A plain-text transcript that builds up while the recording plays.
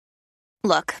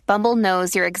Look, Bumble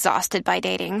knows you're exhausted by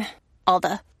dating. All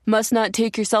the must not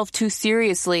take yourself too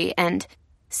seriously and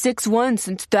 6'1"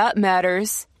 since that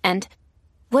matters. And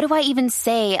what do I even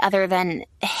say other than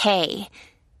hey?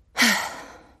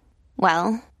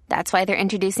 Well, that's why they're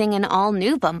introducing an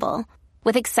all-new Bumble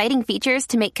with exciting features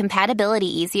to make compatibility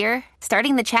easier,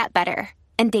 starting the chat better,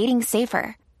 and dating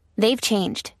safer. They've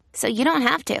changed, so you don't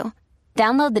have to.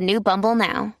 Download the new Bumble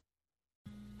now.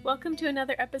 Welcome to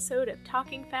another episode of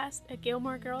Talking Fast, a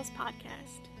Gilmore Girls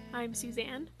podcast. I'm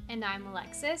Suzanne. And I'm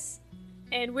Alexis.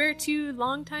 And we're two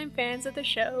longtime fans of the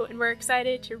show, and we're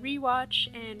excited to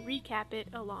rewatch and recap it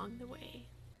along the way.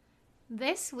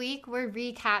 This week we're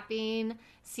recapping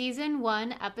Season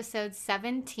 1, Episode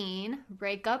 17,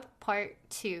 Breakup Part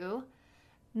 2.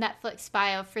 Netflix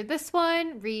bio for this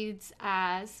one reads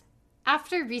as,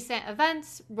 after recent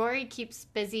events, Rory keeps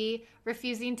busy,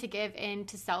 refusing to give in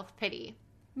to self-pity.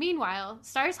 Meanwhile,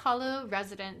 Stars Hollow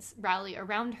residents rally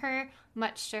around her,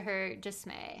 much to her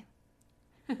dismay.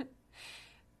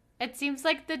 It seems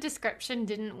like the description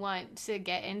didn't want to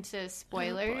get into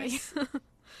spoilers,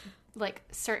 like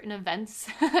certain events,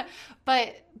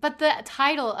 but the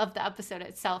title of the episode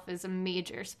itself is a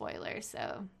major spoiler,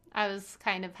 so I was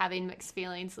kind of having mixed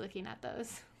feelings looking at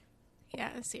those.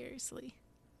 Yeah, seriously.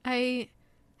 I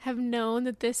have known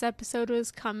that this episode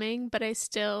was coming, but I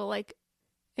still,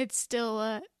 it's still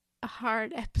a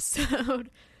hard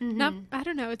episode. Mm-hmm. I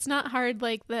don't know, it's not hard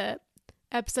like the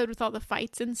episode with all the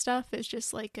fights and stuff. It's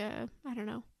just like, I don't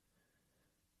know.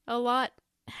 A lot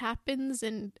happens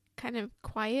in kind of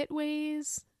quiet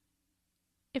ways,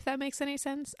 if that makes any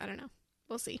sense. I don't know.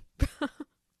 We'll see.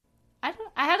 I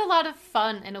had a lot of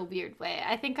fun in a weird way.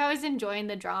 I think I was enjoying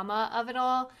the drama of it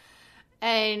all.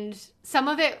 And some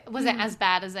of it wasn't as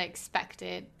bad as I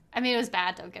expected. I mean, it was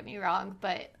bad, don't get me wrong,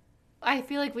 but I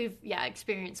feel like we've,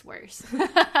 experienced worse.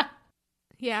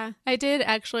 Yeah, I did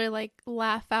actually,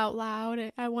 laugh out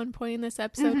loud at one point in this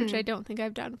episode, which I don't think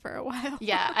I've done for a while.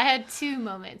 Yeah, I had 2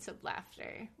 moments of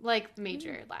laughter,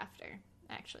 major laughter,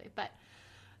 actually, but...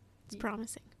 It's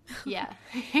promising. Yeah.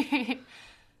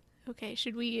 Okay,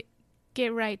 should we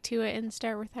get right to it and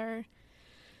start with our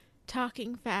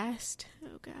talking fast?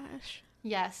 Oh, gosh.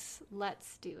 Yes,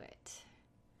 let's do it.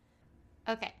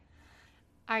 Okay.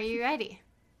 Are you ready?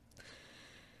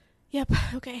 Yep,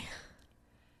 okay.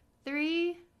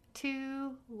 3,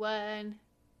 2, 1,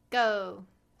 go.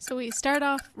 So we start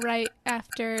off right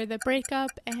after the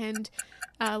breakup, and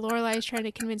Lorelai is trying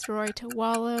to convince Rory to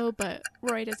wallow, but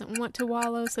Rory doesn't want to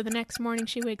wallow, so the next morning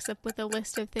she wakes up with a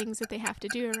list of things that they have to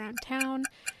do around town,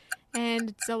 and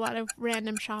it's a lot of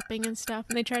random shopping and stuff,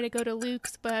 and they try to go to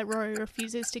Luke's, but Rory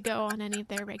refuses to go on any of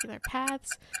their regular paths.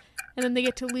 And then they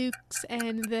get to Luke's,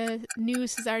 and the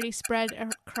news has already spread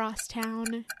across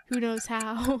town, who knows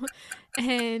how.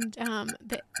 And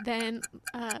then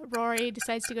Rory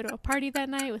decides to go to a party that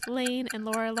night with Lane, and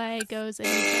Lorelai goes and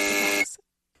meets at the house.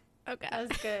 Okay. That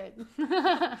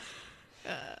was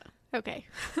good. Okay.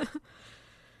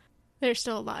 There's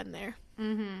still a lot in there.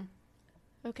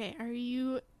 Mm-hmm. Okay, are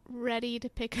you ready to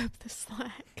pick up the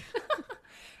slack?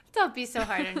 Don't be so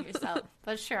hard on yourself,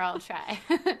 but sure, I'll try.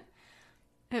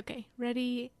 Okay,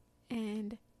 ready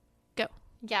and go.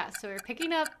 Yeah, so we're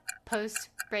picking up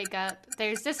post-breakup.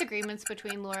 There's disagreements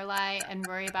between Lorelai and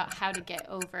Rory about how to get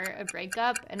over a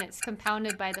breakup, and it's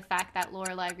compounded by the fact that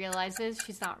Lorelai realizes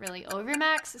she's not really over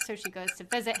Max, so she goes to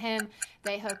visit him.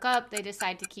 They hook up. They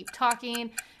decide to keep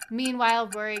talking. Meanwhile,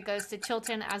 Rory goes to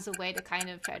Chilton as a way to kind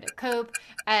of try to cope,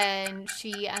 and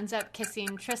she ends up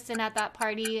kissing Tristan at that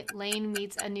party. Lane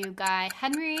meets a new guy,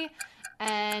 Henry,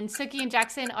 and Sookie and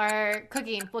Jackson are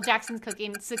cooking. Well, Jackson's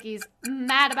cooking. Sookie's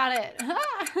mad about it.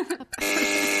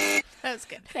 That was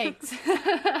good. Thanks.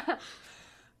 I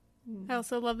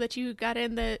also love that you got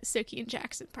in the Sookie and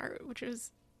Jackson part, which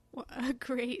was a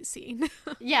great scene.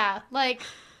 Yeah,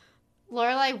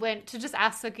 Lorelai went to just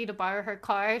ask Sookie to borrow her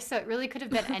car, so it really could have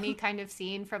been any kind of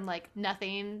scene from,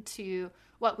 nothing to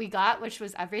what we got, which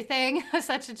was everything.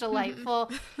 Such a delightful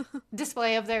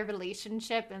display of their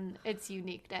relationship and its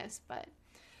uniqueness. But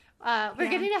we're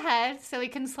getting ahead, so we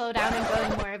can slow down and go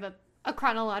in more of a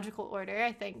chronological order.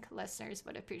 I think listeners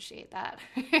would appreciate that.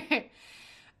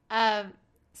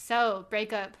 So,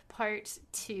 breakup part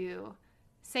 2.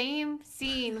 Same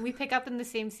scene. We pick up in the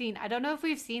same scene. I don't know if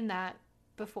we've seen that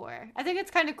before. I think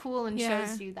it's kind of cool and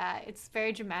shows you that. It's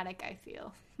very dramatic, I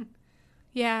feel.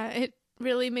 Yeah, it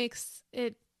really makes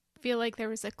it feel like there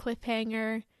was a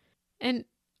cliffhanger. And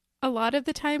a lot of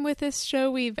the time with this show,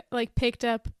 we've picked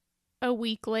up a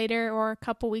week later or a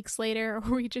couple weeks later,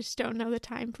 or we just don't know the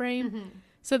time frame. Mm-hmm.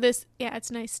 So this,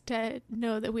 it's nice to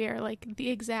know that we are the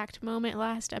exact moment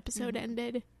last episode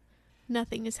ended.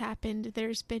 nothing has happened.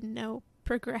 There's been no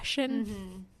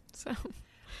progression. So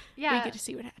yeah, we get to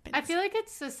see what happens. I feel like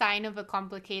it's a sign of a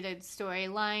complicated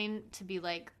storyline to be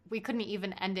like, we couldn't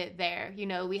even end it there. You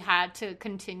know, we had to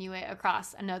continue it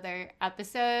across another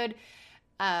episode.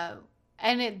 And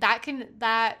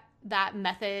that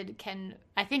method can,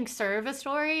 I think, serve a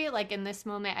story. Like in this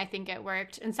moment, I think it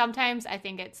worked. And sometimes I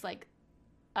think it's like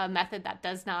a method that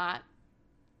does not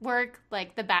work.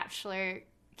 Like The Bachelor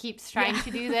keeps trying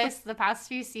to do this the past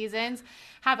few seasons,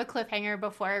 have a cliffhanger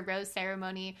before a rose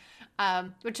ceremony,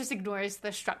 which just ignores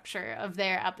the structure of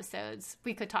their episodes.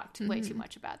 We could talk way too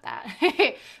much about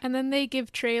that. And then they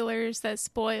give trailers that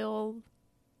spoil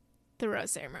the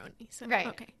rose ceremony. So, right.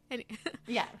 Okay.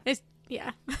 Yeah.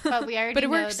 Yeah. But we already but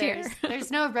it know works here. there's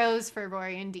no rose for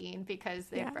Rory and Dean because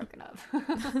they've broken up.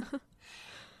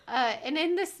 And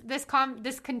in this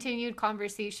continued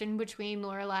conversation between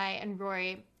Lorelai and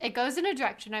Rory, it goes in a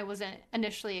direction I wasn't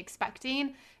initially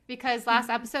expecting, because last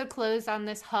episode closed on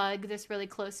this hug, this really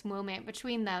close moment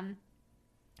between them.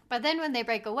 But then when they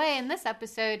break away in this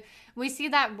episode, we see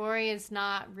that Rory is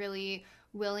not really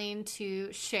willing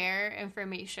to share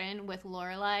information with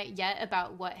Lorelai yet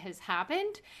about what has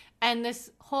happened. And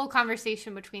this whole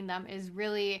conversation between them is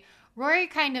really Rory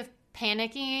kind of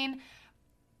panicking,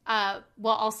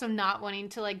 while also not wanting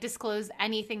to like disclose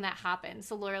anything that happened.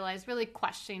 So Lorelai is really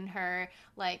questioning her,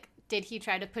 like, did he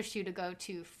try to push you to go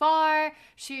too far?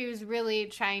 She was really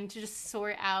trying to just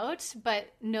sort out,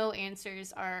 but no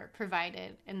answers are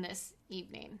provided in this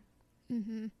evening.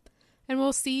 And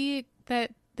we'll see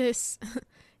that this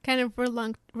kind of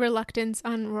reluctance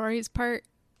on Rory's part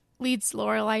leads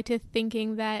Lorelai to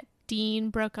thinking that Dean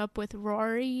broke up with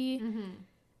Rory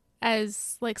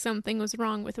as like something was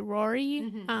wrong with Rory,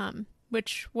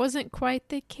 which wasn't quite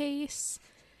the case.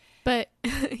 But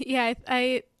yeah,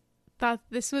 I thought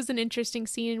this was an interesting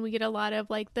scene. We get a lot of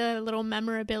like the little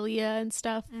memorabilia and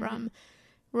stuff from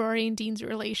Rory and Dean's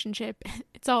relationship.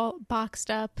 It's all boxed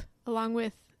up along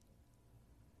with,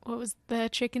 what was the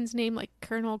chicken's name? Like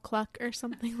Colonel Cluck or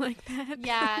something like that.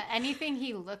 Yeah, anything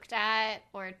he looked at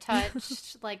or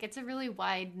touched, like it's a really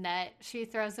wide net. She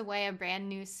throws away a brand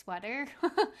new sweater.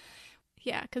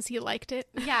 Yeah, because he liked it.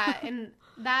 Yeah, and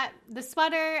that the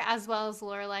sweater, as well as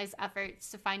Lorelai's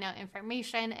efforts to find out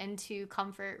information and to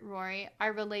comfort Rory,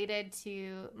 are related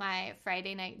to my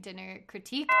Friday night dinner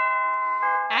critique.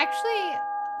 I actually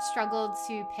struggled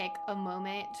to pick a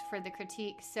moment for the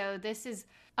critique, so this is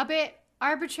a bit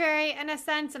arbitrary in a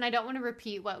sense, and I don't want to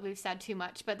repeat what we've said too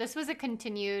much, but this was a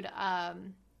continued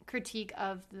critique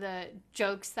of the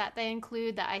jokes that they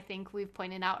include that I think we've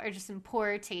pointed out are just in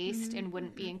poor taste and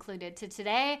wouldn't be included to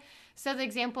today. So the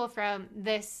example from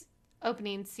this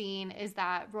opening scene is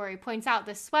that Rory points out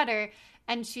the sweater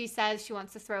and she says she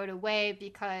wants to throw it away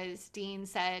because Dean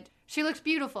said she looked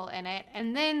beautiful in it.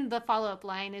 And then the follow-up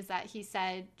line is that he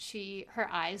said her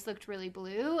eyes looked really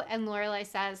blue, and Lorelai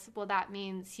says, well, that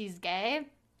means he's gay.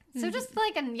 So just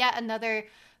like yet another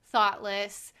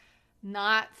thoughtless,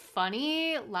 not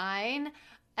funny line,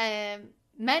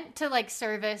 meant to like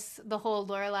service the whole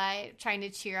Lorelai trying to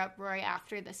cheer up Rory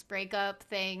after this breakup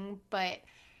thing, but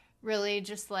really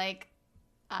just like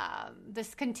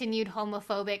this continued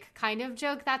homophobic kind of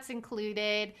joke that's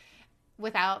included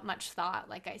without much thought.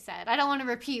 Like I said, I don't want to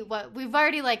repeat what we've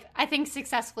already like I think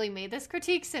successfully made this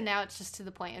critique, so now it's just to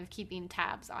the point of keeping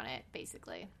tabs on it,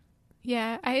 basically.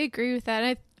 Yeah, I agree with that.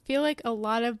 I feel like a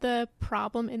lot of the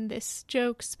problem in this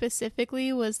joke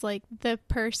specifically was like the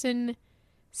person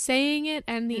saying it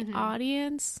and the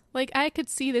audience. Like I could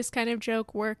see this kind of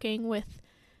joke working with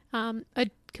a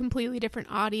completely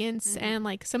different audience and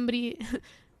like somebody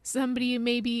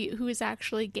maybe who is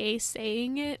actually gay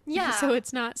saying it. Yeah. So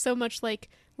it's not so much like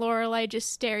Lorelai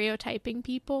just stereotyping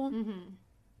people.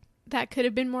 That could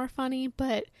have been more funny,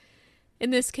 but in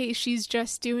this case she's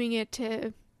just doing it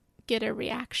to get a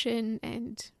reaction,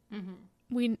 and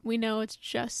we know it's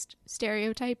just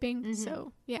stereotyping.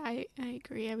 So yeah, I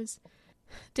agree. I was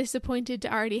disappointed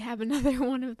to already have another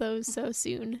one of those so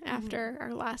soon after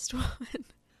our last one.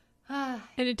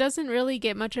 And it doesn't really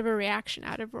get much of a reaction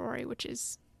out of Rory, which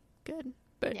is good.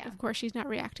 But of course she's not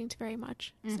reacting to very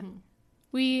much. So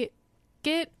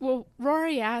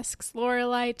Rory asks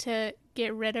Lorelai to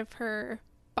get rid of her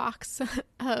box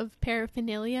of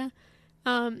paraphernalia.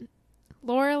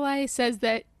 Lorelai says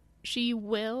that she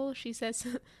will. She says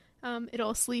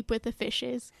it'll sleep with the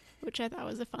fishes, which I thought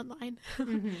was a fun line.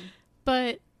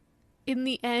 But in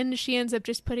the end, she ends up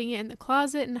just putting it in the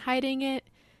closet and hiding it.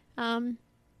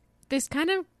 This kind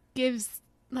of gives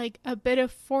like a bit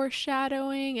of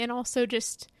foreshadowing and also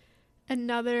just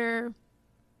another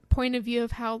point of view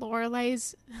of how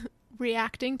Lorelai's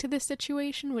reacting to this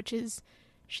situation, which is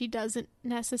she doesn't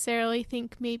necessarily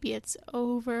think maybe it's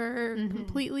over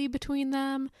completely between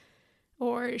them,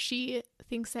 or she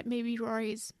thinks that maybe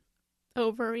Rory's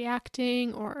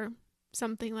overreacting or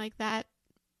something like that,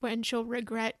 when she'll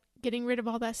regret getting rid of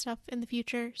all that stuff in the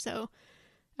future. So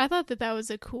I thought that was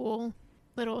a cool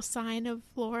little sign of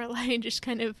Lorelai, just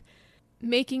kind of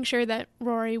making sure that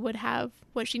Rory would have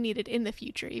what she needed in the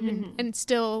future, even and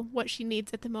still what she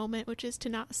needs at the moment, which is to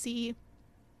not see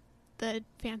the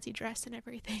fancy dress and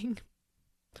everything.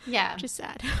 Yeah. Which is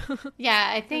sad.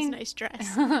 Yeah, I think... It's a nice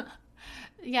dress.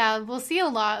 Yeah, we'll see a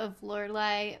lot of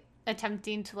Lorelai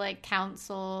attempting to, like,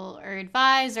 counsel or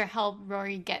advise or help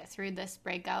Rory get through this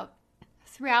breakup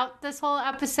throughout this whole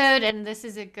episode, and this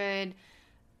is a good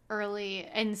early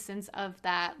instance of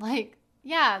that. Like,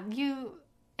 yeah, you...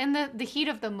 In the heat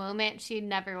of the moment, she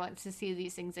never wants to see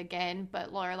these things again,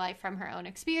 but Lorelai, from her own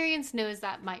experience, knows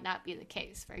that might not be the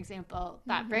case. For example,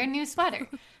 that brand new sweater.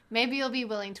 Maybe you'll be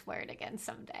willing to wear it again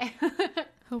someday.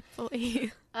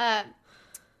 Hopefully. So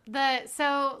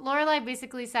Lorelai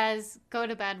basically says, go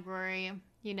to bed, Rory.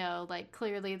 You know, like,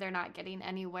 clearly they're not getting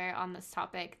anywhere on this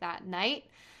topic that night.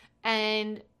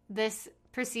 And this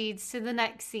proceeds to the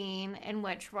next scene, in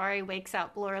which Rory wakes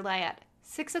up Lorelai at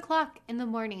 6 o'clock in the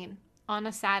morning on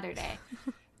a Saturday.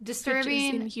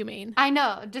 Disturbing. Which is inhumane. I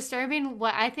know. Disturbing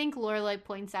what I think Lorelai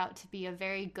points out to be a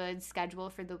very good schedule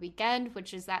for the weekend,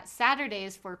 which is that Saturday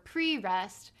is for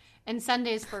pre-rest and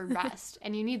Sundays for rest.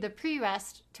 And you need the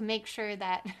pre-rest to make sure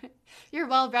that you're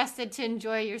well rested to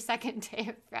enjoy your second day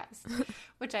of rest,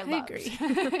 which I love.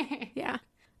 Agree. Yeah.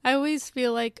 I always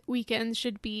feel like weekends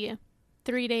should be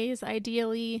 3 days,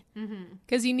 ideally,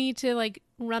 because you need to, like,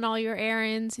 run all your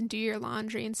errands and do your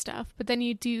laundry and stuff, but then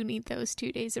you do need those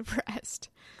 2 days of rest.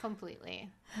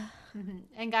 Completely.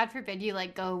 And God forbid you,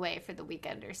 like, go away for the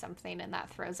weekend or something, and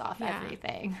that throws off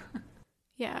everything.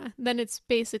 Yeah, then it's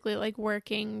basically like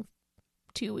working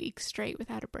 2 weeks straight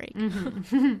without a break.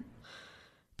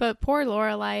 But poor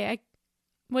Lorelai,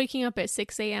 waking up at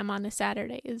 6 a.m. on a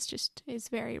Saturday is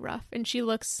very rough, and she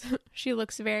looks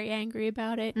very angry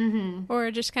about it, or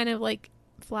just kind of like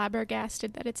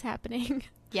flabbergasted that it's happening.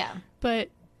 Yeah. But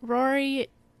Rory,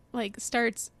 like,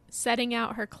 starts setting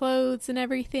out her clothes and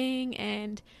everything,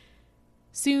 and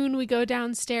soon we go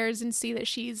downstairs and see that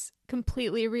she's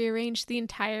completely rearranged the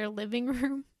entire living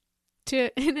room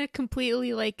in a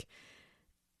completely, like,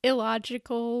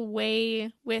 illogical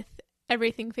way, with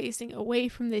everything facing away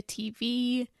from the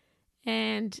TV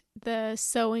and the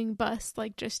sewing bust,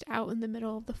 like, just out in the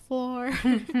middle of the floor.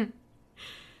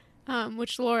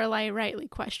 Which Lorelai rightly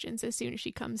questions as soon as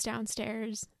she comes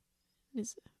downstairs.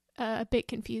 Is a bit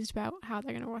confused about how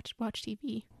they're going to watch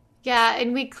TV. Yeah,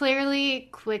 and we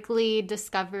quickly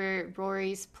discover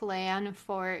Rory's plan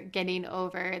for getting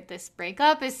over this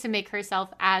breakup is to make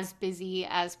herself as busy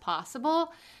as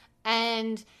possible.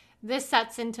 And this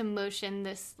sets into motion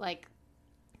this, like,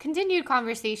 continued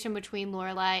conversation between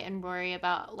Lorelai and Rory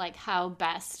about, like, how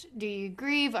best do you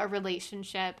grieve a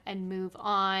relationship and move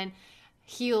on,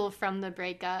 heal from the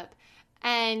breakup.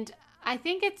 And I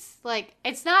think it's, like,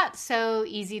 it's not so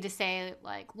easy to say,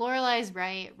 like, Lorelai's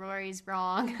right, Rory's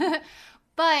wrong.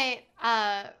 But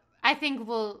I think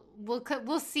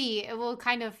we'll see. It will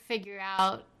kind of figure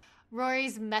out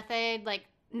Rory's method. Like,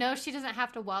 no, she doesn't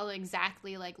have to wallow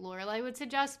exactly like Lorelai would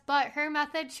suggest, but her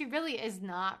method, she really is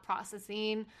not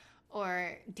processing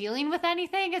or dealing with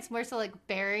anything. It's more so like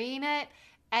burying it,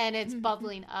 and it's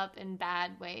bubbling up in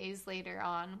bad ways later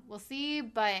on. We'll see,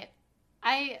 but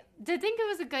I did think it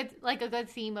was a good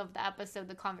theme of the episode,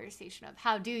 the conversation of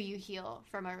how do you heal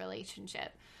from a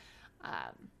relationship.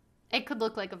 It could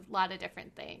look like a lot of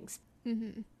different things.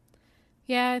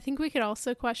 Yeah, I think we could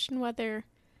also question whether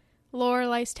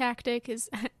Lorelai's tactic is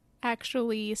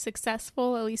actually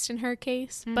successful, at least in her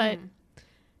case. But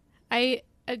I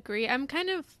agree. I'm kind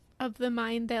of the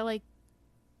mind that, like,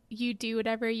 you do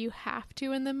whatever you have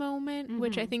to in the moment,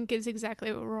 which I think is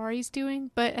exactly what Rory's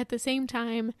doing. But at the same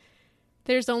time,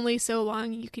 there's only so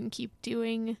long you can keep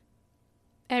doing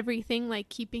everything, like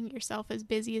keeping yourself as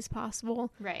busy as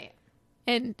possible. Right.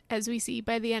 And as we see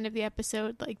by the end of the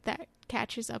episode, like, that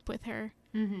catches up with her.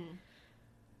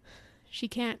 She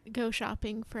can't go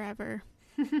shopping forever.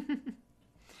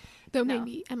 Though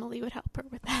maybe Emily would help her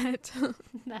with that.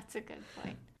 That's a good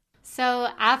point. So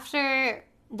after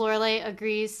Lorelai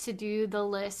agrees to do the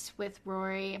list with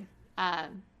Rory, I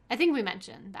think we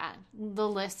mentioned that the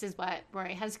list is what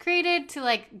Rory has created to,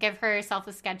 like, give herself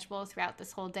a schedule throughout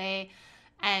this whole day.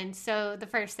 And so the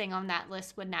first thing on that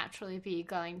list would naturally be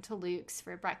going to Luke's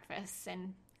for breakfast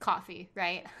and coffee,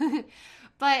 right?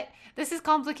 But this is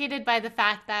complicated by the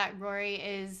fact that Rory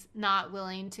is not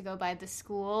willing to go by the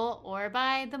school or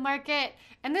by the market.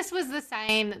 And this was the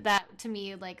sign that, to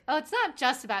me, like, oh, it's not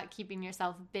just about keeping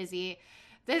yourself busy.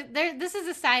 This is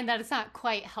a sign that it's not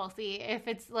quite healthy if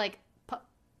it's, like,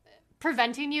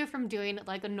 preventing you from doing,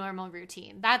 like, a normal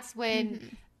routine. That's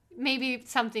when maybe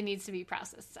something needs to be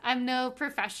processed. I'm no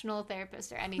professional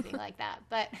therapist or anything like that.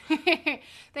 But they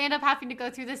end up having to go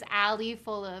through this alley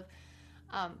full of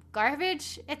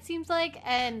garbage, it seems like,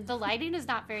 and the lighting is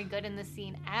not very good in the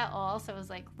scene at all. So I was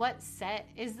like, what set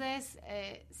is this?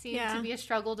 It seemed to be a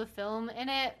struggle to film in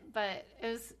it, but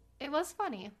it was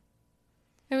funny.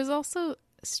 It was also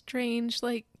strange,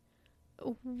 like,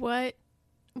 why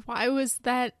was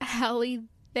that alley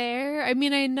there? I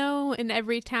mean, I know in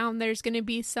every town there's going to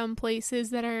be some places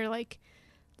that are, like,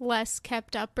 less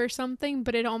kept up or something,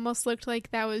 but it almost looked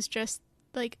like that was just,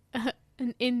 like,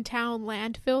 an in-town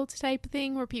landfill type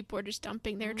thing where people are just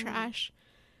dumping their trash.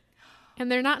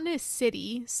 And they're not in a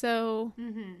city, so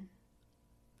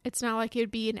it's not like it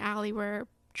would be an alley where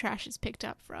trash is picked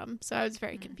up from. So I was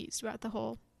very confused about the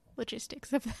whole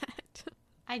logistics of that.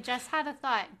 I just had a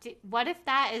thought. What if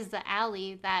that is the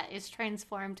alley that is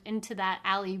transformed into that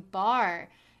alley bar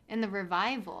in the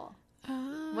revival?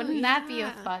 Wouldn't that be a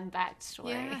fun backstory?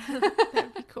 Yeah,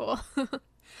 that'd be cool.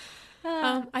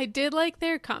 I did like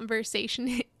their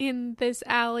conversation in this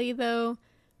alley, though.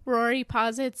 Rory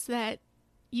posits that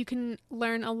you can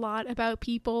learn a lot about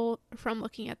people from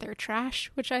looking at their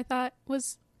trash, which I thought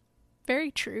was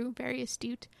very true, very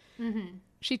astute.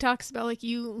 She talks about, like,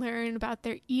 you learn about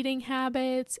their eating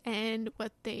habits and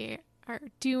what they are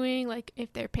doing, like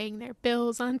if they're paying their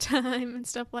bills on time and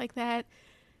stuff like that.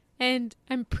 And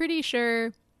I'm pretty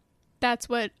sure that's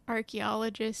what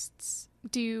archaeologists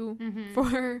do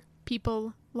for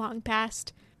people long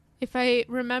past. If I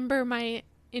remember my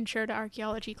intro to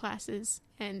archaeology classes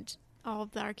and all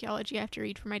of the archaeology I have to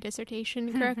read for my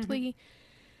dissertation correctly,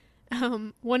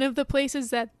 one of the places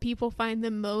that people find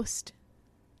the most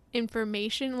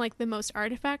information, like the most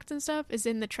artifacts and stuff, is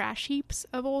in the trash heaps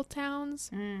of old towns.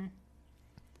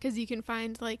 Because you can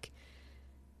find, like,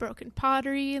 broken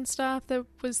pottery and stuff that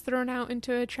was thrown out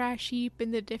into a trash heap,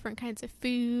 and the different kinds of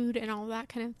food and all that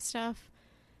kind of stuff.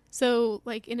 So,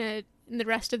 like, in the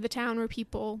rest of the town where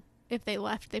people, if they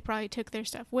left, they probably took their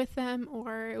stuff with them,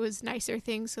 or it was nicer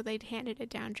things, so they'd handed it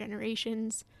down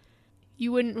generations.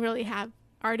 You wouldn't really have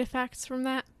artifacts from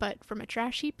that, but from a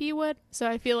trash heap you would. So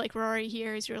I feel like Rory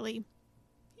here is really,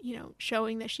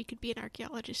 showing that she could be an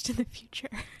archaeologist in the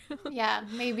future. Yeah,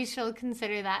 maybe she'll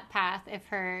consider that path if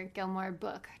her Gilmore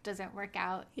book doesn't work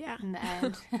out in the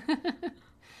end.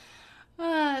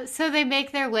 So they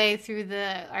make their way through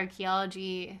the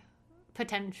archaeology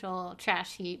potential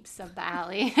trash heaps of the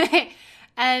alley.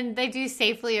 And they do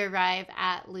safely arrive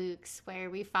at Luke's,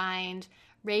 where we find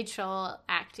Rachel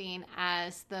acting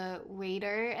as the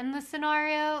waiter in the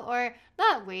scenario. Or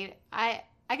not wait. I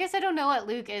guess I don't know what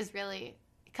Luke is really,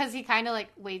 because he kind of, like,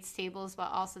 waits tables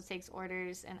but also takes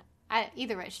orders. And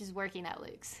either way, she's working at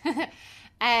Luke's.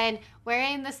 And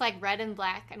wearing this, like, red and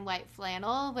black and white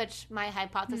flannel, which my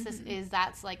hypothesis is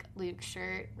that's, like, Luke's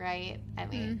shirt, right? I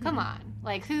mean, come on.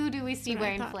 Like, who do we see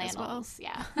wearing flannels?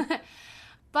 Yeah.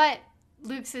 But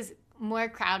Luke's is more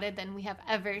crowded than we have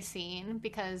ever seen,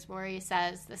 because Rory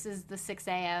says this is the 6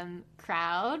 a.m.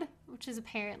 crowd, which is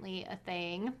apparently a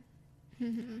thing.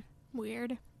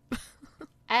 Weird.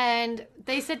 And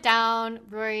they sit down.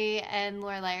 Rory and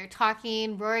Lorelai are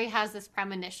talking. Rory has this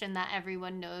premonition that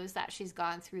everyone knows that she's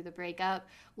gone through the breakup.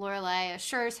 Lorelai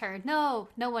assures her, no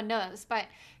one knows. But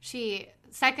she,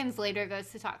 seconds later,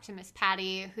 goes to talk to Miss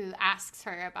Patty, who asks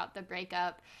her about the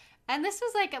breakup. And this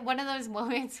was, like, one of those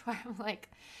moments where I'm like,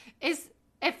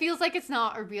 it feels like it's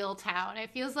not a real town.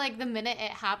 It feels like the minute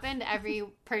it happened, every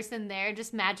person there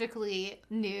just magically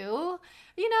knew,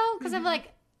 because I'm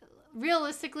like,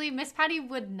 realistically, Miss Patty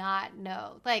would not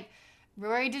know. Like,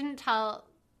 Rory didn't tell,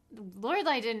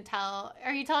 Lorelai didn't tell.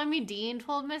 Are you telling me Dean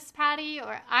told Miss Patty?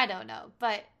 Or I don't know,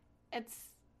 but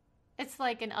it's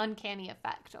like an uncanny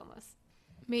effect almost.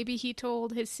 Maybe he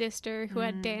told his sister, who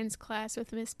had dance class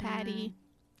with Miss Patty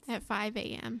at 5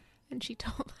 a.m. and she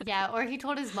told her. Yeah, or he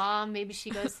told his mom. Maybe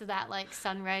she goes to that, like,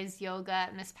 sunrise yoga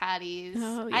at Miss Patty's.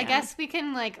 Oh, yeah. I guess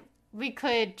we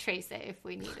could trace it if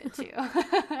we needed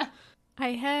to.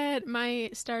 I had my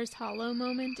Stars Hollow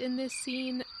moment in this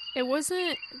scene. It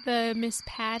wasn't the Miss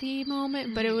Patty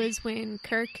moment, but it was when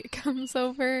Kirk comes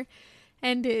over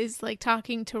and is, like,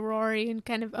 talking to Rory and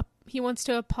kind of he wants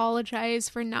to apologize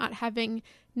for not having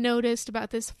noticed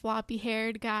about this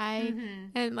floppy-haired guy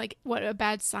and, like, what a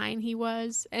bad sign he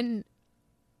was. And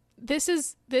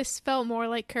this felt more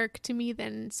like Kirk to me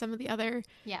than some of the other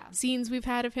scenes we've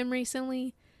had of him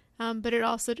recently. But it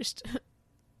also just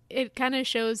it kind of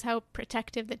shows how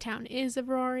protective the town is of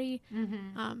Rory.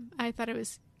 I thought it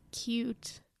was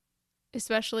cute,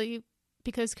 especially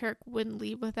because Kirk wouldn't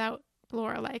leave without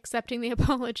Lorelai accepting the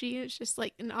apology. It's just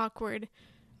like an awkward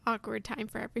time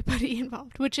for everybody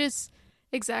involved, which is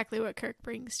exactly what Kirk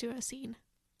brings to a scene.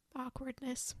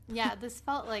 Awkwardness. Yeah, this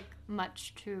felt like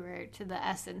much truer to the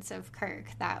essence of Kirk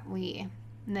that we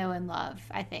know and love,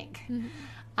 I think.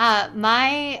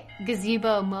 My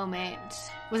gazebo moment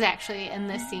was actually in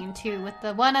this scene too, with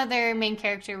the one other main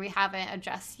character we haven't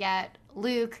addressed yet,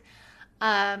 Luke.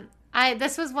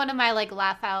 This was one of my like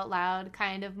laugh out loud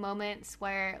kind of moments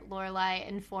where Lorelai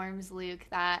informs Luke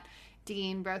that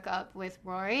Dean broke up with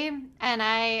Rory,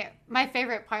 and my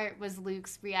favorite part was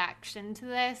Luke's reaction to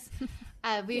this.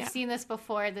 We've seen this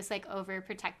before, this like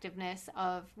overprotectiveness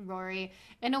of Rory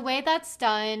in a way that's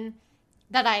done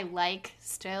that I like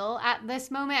still at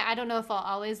this moment. I don't know if I'll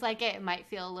always like it. It might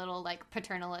feel a little like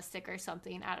paternalistic or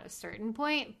something at a certain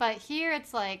point, but here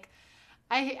it's like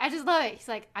I just love it. He's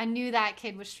like, I knew that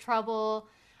kid was trouble.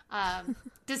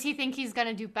 Does he think he's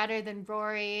gonna do better than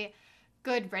Rory?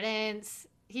 Good riddance.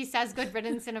 He says good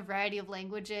riddance in a variety of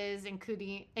languages,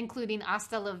 including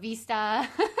hasta la vista.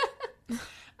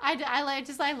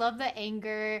 I love the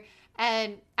anger.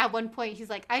 And at one point he's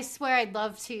like, I swear I'd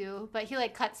love to, but he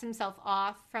like cuts himself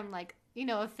off from like, you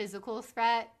know, a physical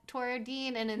threat toward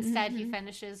Dean. And instead he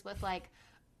finishes with like,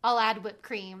 I'll add whipped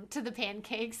cream to the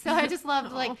pancakes. So I just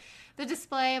loved like the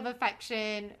display of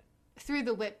affection through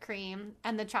the whipped cream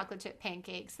and the chocolate chip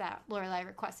pancakes that Lorelai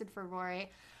requested for Rory.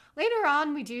 Later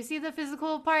on, we do see the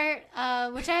physical part,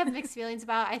 which I have mixed feelings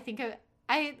about. I think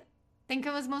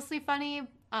it was mostly funny.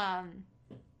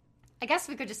 I guess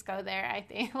we could just go there, I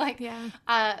think.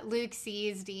 Luke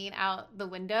sees Dean out the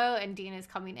window, and Dean is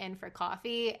coming in for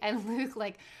coffee, and Luke,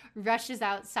 like, rushes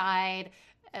outside,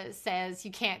 says,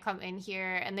 you can't come in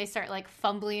here, and they start, like,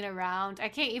 fumbling around. I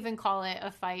can't even call it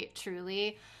a fight,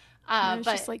 truly. But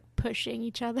just, like, pushing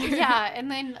each other. Yeah, and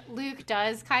then Luke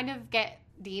does kind of get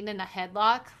Dean in a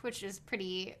headlock, which is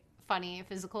pretty funny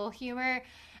physical humor.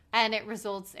 And it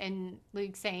results in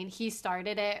Luke saying he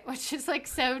started it, which is, like,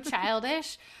 so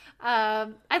childish.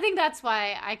 I think that's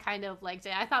why I kind of liked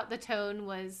it. I thought the tone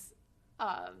was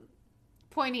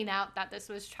pointing out that this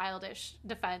was childish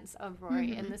defense of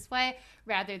Rory in this way,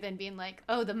 rather than being like,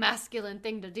 oh, the masculine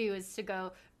thing to do is to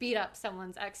go beat up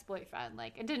someone's ex-boyfriend.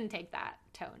 Like, it didn't take that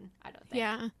tone, I don't think.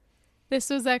 Yeah. This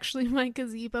was actually my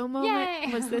gazebo moment.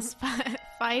 Yay! Was this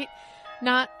fight.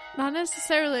 Not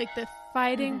necessarily like the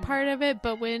fighting part of it,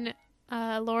 but when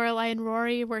Lorelai and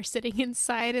Rory were sitting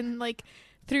inside and like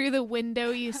through the window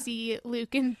you see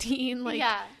Luke and Dean like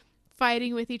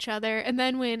fighting with each other, and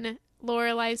then when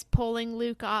Lorelai's pulling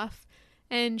Luke off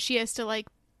and she has to like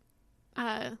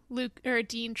Luke or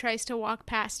Dean tries to walk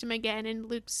past him again and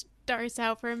Luke darts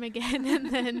out for him again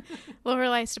and then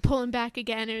Lorelai has to pull him back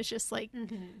again. It was just like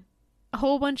a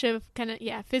whole bunch of kind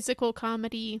of physical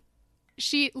comedy.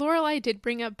 Lorelai did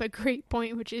bring up a great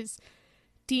point, which is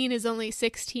Dean is only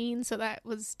 16, so that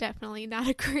was definitely not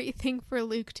a great thing for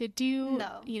Luke to do.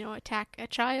 No. You know, attack a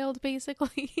child,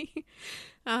 basically.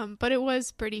 But it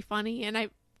was pretty funny, and I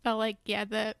felt like,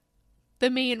 the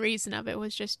main reason of it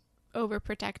was just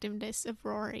overprotectiveness of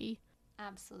Rory.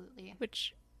 Absolutely.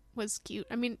 Which was cute.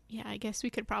 I mean, I guess we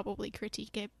could probably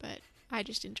critique it, but I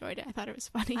just enjoyed it. I thought it was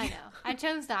funny. I know. I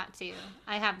chose not to.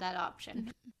 I have that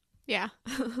option. Yeah.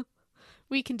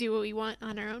 We can do what we want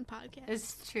on our own podcast.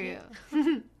 It's true.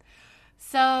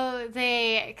 So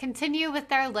they continue with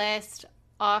their list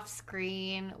off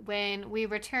screen. When we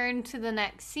return to the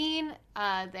next scene,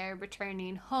 they're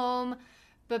returning home.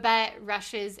 Babette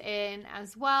rushes in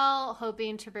as well,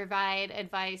 hoping to provide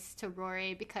advice to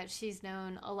Rory because she's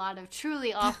known a lot of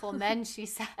truly awful men, she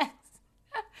says.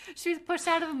 She was pushed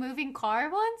out of a moving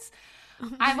car once.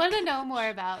 I want to know more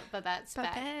about Babette's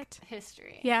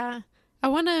history. Yeah. I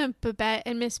want a Babette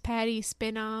and Miss Patty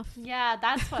spin-off. Yeah,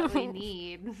 that's what we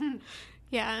need.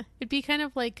 Yeah, it'd be kind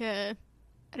of like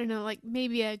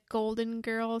maybe a Golden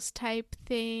Girls type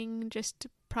thing, just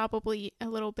probably a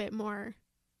little bit more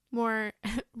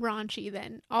raunchy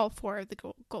than all four of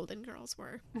the Golden Girls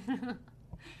were.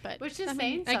 But which is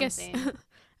saying something. I guess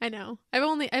I know.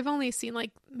 I've only seen like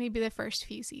maybe the first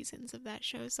few seasons of that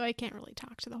show, so I can't really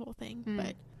talk to the whole thing.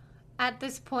 But at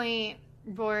this point,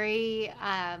 Rory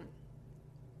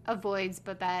avoids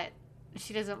Babette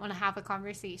she doesn't want to have a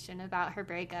conversation about her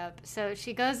breakup. So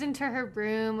she goes into her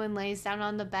room and lays down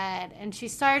on the bed and she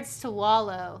starts to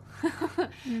wallow.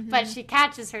 But she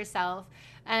catches herself.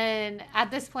 And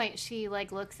at this point, she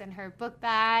like looks in her book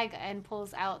bag and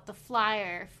pulls out the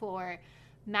flyer for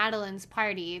Madeline's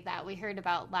party that we heard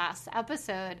about last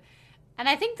episode. And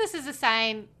I think this is a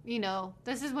sign, you know,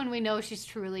 this is when we know she's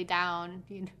truly down,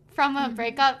 you know, from a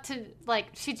breakup to, like,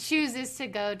 she chooses to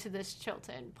go to this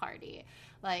Chilton party.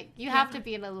 Like, you have to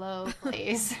be in a low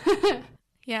place.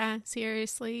 Yeah,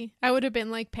 seriously. I would have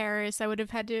been like Paris. I would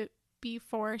have had to be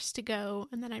forced to go,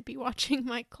 and then I'd be watching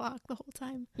my clock the whole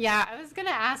time. Yeah, I was going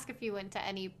to ask if you went to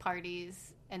any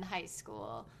parties in high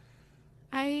school.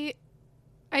 I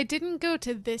didn't go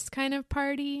to this kind of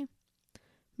party.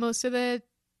 Most of the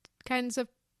kinds of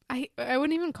I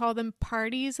wouldn't even call them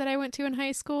parties that I went to in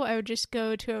high school. I would just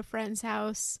go to a friend's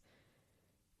house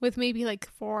with maybe like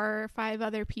 4 or 5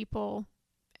 other people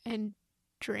and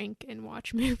drink and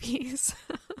watch movies.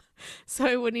 So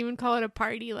I wouldn't even call it a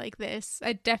party like this.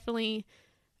 I definitely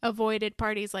avoided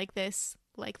parties like this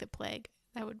like the plague.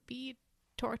 That would be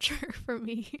torture for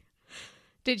me.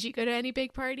 Did you go to any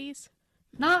big parties?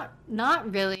 Not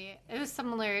really. It was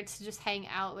similar to just hang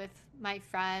out with my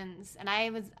friends, and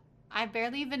I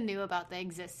barely even knew about the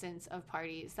existence of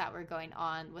parties that were going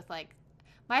on with, like,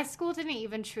 my school didn't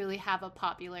even truly have a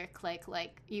popular clique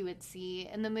like you would see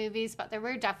in the movies, but there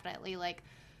were definitely like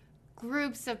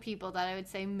groups of people that I would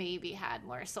say maybe had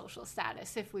more social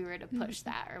status if we were to push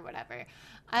that or whatever.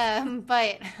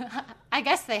 But I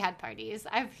guess they had parties.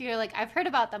 I feel like I've heard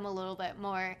about them a little bit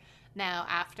more now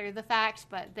after the fact,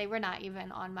 but they were not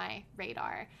even on my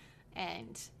radar.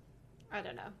 And I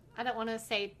don't know. I don't want to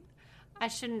say,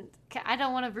 I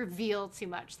don't want to reveal too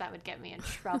much that would get me in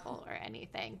trouble or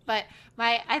anything. But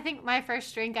I think my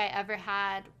first drink I ever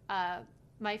had,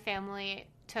 my family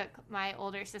took my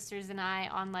older sisters and I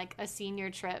on like a senior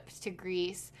trip to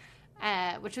Greece,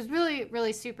 which was really,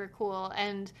 really super cool.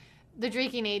 And the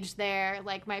drinking age there,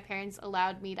 like my parents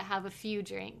allowed me to have a few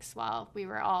drinks while we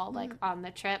were all like on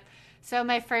the trip. So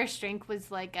my first drink was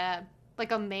like a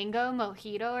mango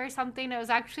mojito or something. It was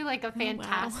actually like a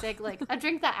fantastic, like a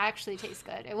drink that actually tastes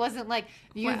good. It wasn't like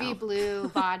UV blue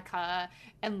vodka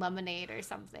and lemonade or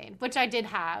something, which I did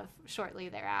have shortly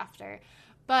thereafter,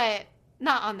 but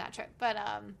not on that trip. But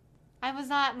I was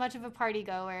not much of a party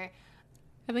goer.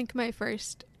 I think my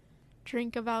first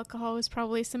drink of alcohol was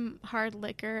probably some hard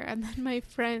liquor, and then my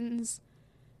friends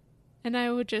and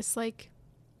I would just like,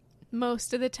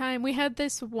 most of the time, we had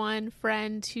this one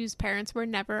friend whose parents were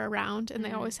never around, and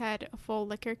they always had a full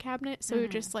liquor cabinet, so we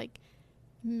would just like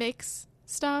mix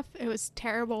stuff. It was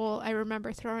terrible. I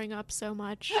remember throwing up so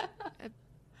much. A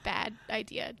bad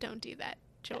idea. Don't do that,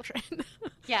 children.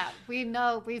 Yeah, we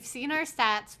know. We've seen our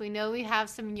stats. We know we have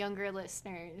some younger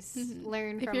listeners.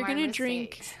 Learn from our mistakes. If you're going to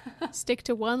drink, stick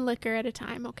to one liquor at a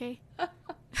time, okay?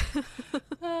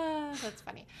 That's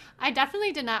funny. I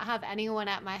definitely did not have anyone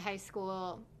at my high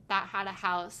school that had a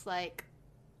house like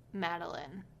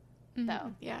Madeline,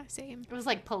 though. Yeah, same. It was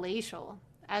like palatial,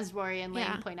 as Rory and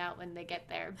Lane point out when they get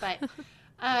there. But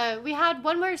we had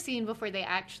one more scene before they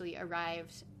actually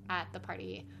arrived at the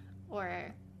party,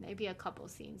 or maybe a couple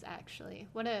scenes, actually.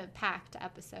 What a packed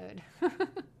episode.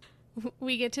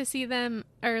 We get to see them,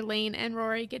 or Lane and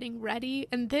Rory, getting ready,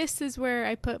 and this is where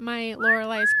I put my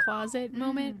Lorelai's closet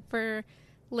moment for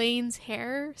Lane's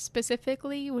hair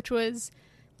specifically, which was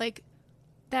like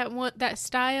that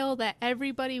style that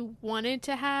everybody wanted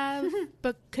to have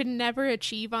but could never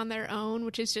achieve on their own,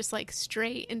 which is just like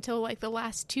straight until like the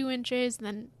last 2 inches, and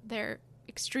then they're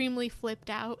extremely flipped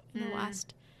out in the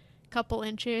last couple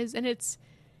inches, and it's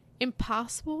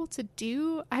impossible to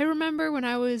do. I remember when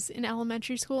I was in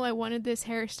elementary school, I wanted this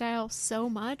hairstyle so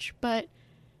much, but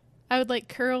I would like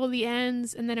curl the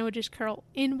ends and then it would just curl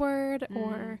inward,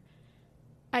 or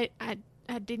I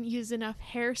didn't use enough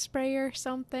hairspray or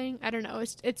something. I don't know.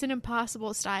 It's an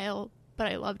impossible style, but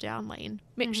I loved it on Lane.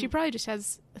 She probably just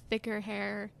has thicker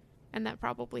hair, and that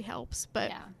probably helps.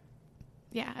 But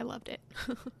yeah, I loved it.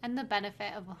 And the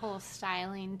benefit of a whole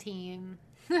styling team.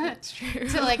 That's true.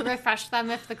 To like refresh them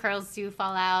if the curls do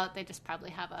fall out. They just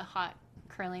probably have a hot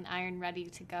curling iron ready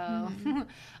to go.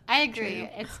 I agree. True.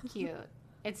 It's cute.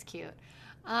 It's cute.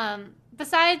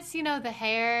 Besides, the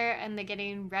hair and the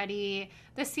getting ready,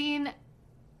 the scene,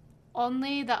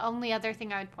 the only other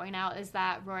thing I would point out is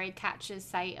that Rory catches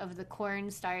sight of the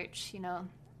cornstarch,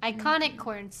 iconic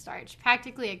cornstarch,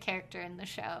 practically a character in the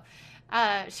show.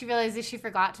 She realizes she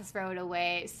forgot to throw it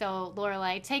away, so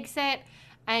Lorelai takes it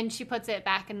and she puts it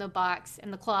back in the box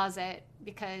in the closet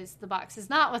because the box is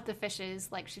not with the fishes,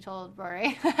 like she told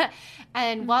Rory.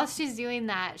 And while she's doing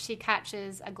that, she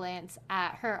catches a glance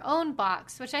at her own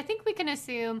box, which I think we can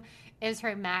assume is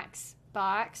her Max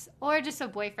box, or just a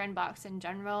boyfriend box in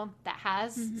general that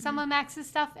has some of Max's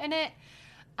stuff in it,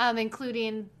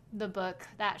 including the book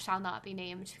that shall not be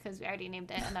named, because we already named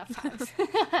it enough times,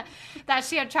 that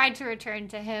she had tried to return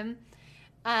to him.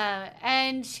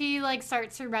 And she like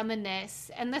starts to reminisce.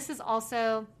 And this is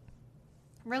also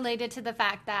related to the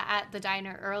fact that at the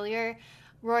diner earlier,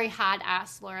 Rory had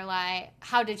asked Lorelai,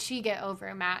 how did she get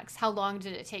over Max? How long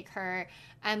did it take her?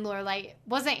 And Lorelai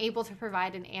wasn't able to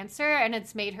provide an answer. And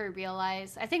it's made her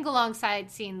realize, I think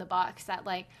alongside seeing the box, that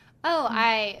like,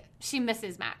 she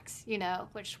misses Max, you know,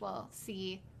 which we'll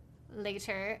see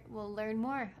later. We'll learn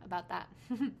more about that.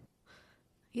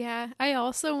 Yeah, I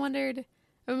also wondered,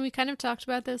 I mean, we kind of talked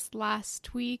about this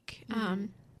last week,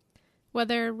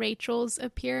 whether Rachel's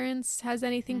appearance has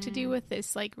anything to do with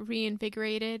this, like,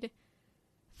 reinvigorated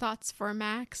thoughts for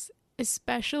Max,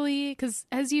 especially because,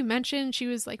 as you mentioned, she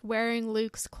was, like, wearing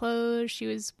Luke's clothes, she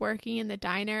was working in the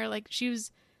diner, like, she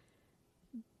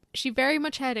very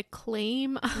much had a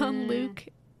claim on Luke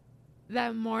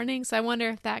that morning, so I wonder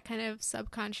if that kind of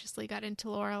subconsciously got into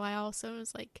Lorelai also, and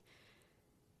was like,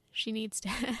 she needs to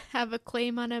have a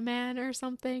claim on a man or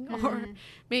something, or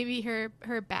maybe her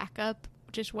backup,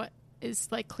 which is what is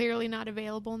like clearly not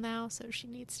available now, so she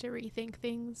needs to rethink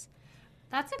things.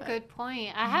 That's a good point.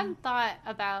 I hadn't thought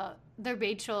about the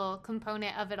Rachel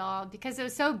component of it all, because it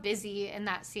was so busy in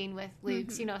that scene with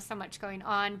Luke's, you know, so much going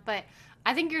on. But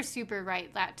I think you're super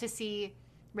right that to see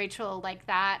Rachel like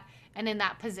that and in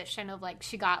that position of like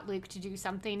she got Luke to do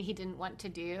something he didn't want to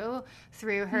do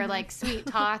through her like sweet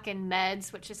talk and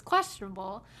meds, which is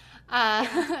questionable.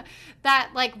 That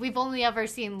like we've only ever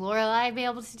seen Lorelai be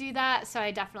able to do that, so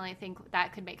I definitely think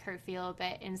that could make her feel a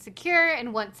bit insecure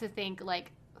and want to think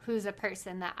like, who's a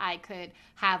person that I could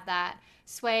have that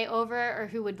sway over, or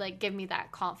who would like give me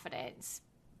that confidence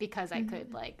because I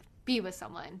could like be with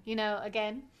someone, you know,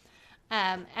 again.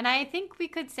 And I think we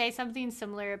could say something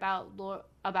similar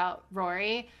about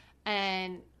Rory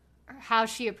and how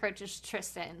she approaches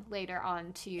Tristan later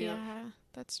on too. Yeah,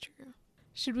 that's true.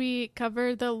 Should we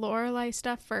cover the Lorelai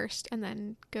stuff first and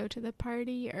then go to the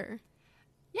party, or?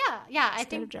 Yeah, I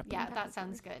think that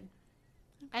sounds good.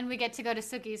 And we get to go to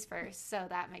Sookie's first, so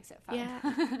that makes it fun.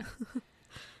 Yeah.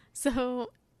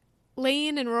 So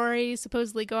Lane and Rory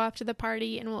supposedly go off to the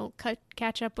party, and we'll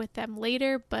catch up with them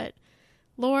later, but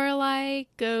Lorelai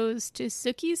goes to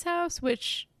Sookie's house,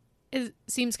 which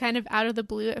seems kind of out of the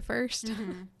blue at first.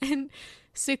 And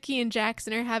Sookie and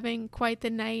Jackson are having quite the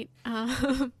night.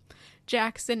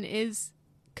 Jackson is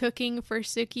cooking for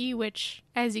Sookie, which,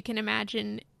 as you can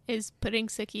imagine, is putting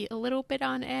Sookie a little bit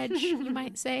on edge, you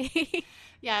might say.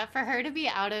 Yeah, for her to be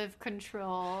out of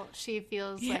control, she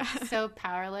feels like so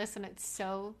powerless, and it's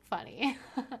so funny.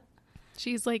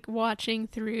 She's like watching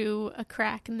through a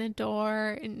crack in the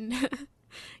door and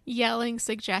yelling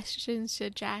suggestions to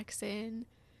Jackson.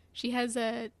 She has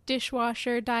a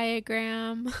dishwasher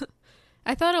diagram.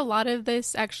 I thought a lot of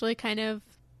this actually kind of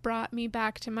brought me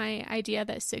back to my idea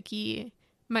that Sookie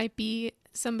might be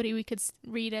somebody we could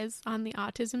read as on the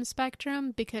autism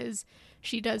spectrum, because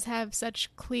she does have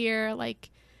such clear like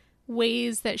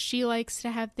ways that she likes to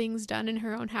have things done in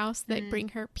her own house that bring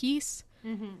her peace,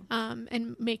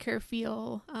 and make her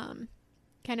feel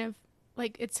kind of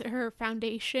like it's her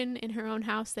foundation in her own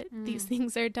house that these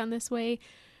things are done this way,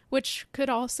 which could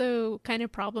also kind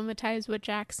of problematize what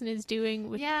Jackson is doing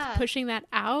with pushing that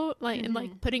out, like and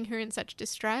like putting her in such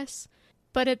distress.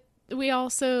 But we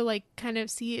also like kind of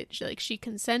see it like she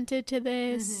consented to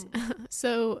this,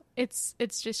 so it's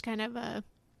just kind of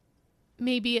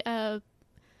maybe a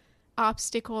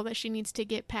obstacle that she needs to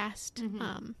get past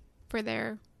for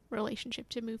their relationship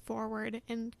to move forward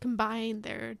and combine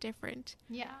their different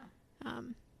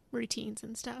routines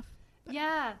and stuff. But.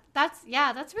 That's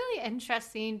really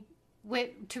interesting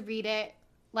to read it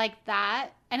like that,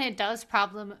 and it does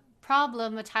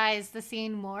problematize the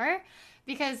scene more,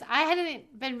 because I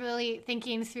hadn't been really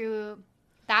thinking through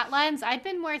that lens. I'd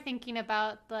been more thinking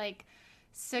about like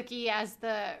Sookie as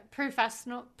the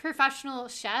professional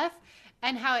chef,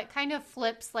 and how it kind of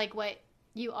flips like what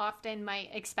you often might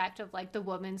expect of like the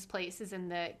woman's place is in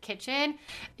the kitchen.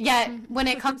 Yet when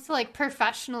it comes to like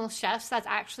professional chefs, that's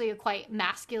actually a quite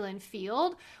masculine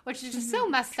field, which is just so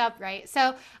messed up, right?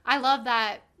 So I love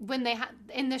that when they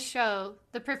in the show,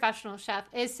 the professional chef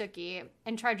is Sookie,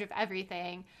 in charge of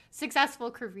everything,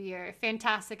 successful career,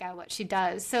 fantastic at what she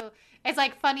does. So it's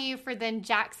like funny for then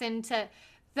Jackson to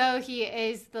though he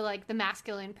is the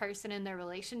masculine person in their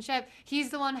relationship, he's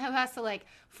the one who has to like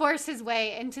force his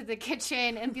way into the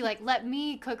kitchen and be like, let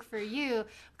me cook for you.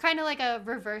 Kind of like a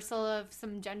reversal of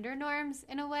some gender norms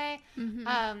in a way.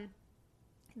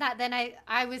 That then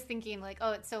I was thinking like,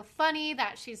 oh, it's so funny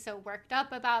that she's so worked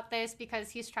up about this, because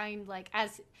he's trying, like,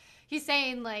 as he's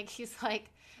saying, like, he's like,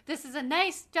 this is a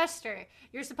nice gesture.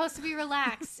 You're supposed to be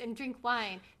relaxed and drink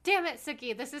wine. Damn it,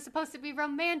 Sookie. This is supposed to be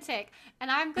romantic.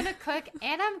 And I'm going to cook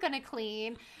and I'm going to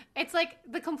clean. It's like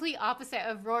the complete opposite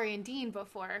of Rory and Dean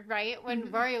before, right?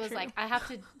 When Rory was like, I have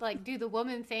to like do the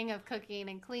woman thing of cooking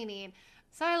and cleaning.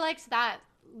 So I liked that,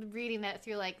 reading it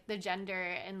through like the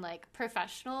gender and like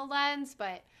professional lens.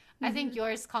 But I think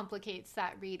yours complicates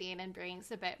that reading and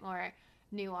brings a bit more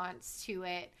nuance to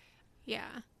it. Yeah.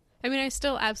 I mean, I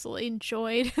still absolutely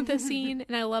enjoyed the scene,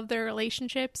 and I love their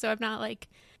relationship, so I'm not, like,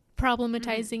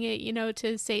 problematizing it, you know,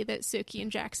 to say that Sookie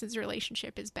and Jackson's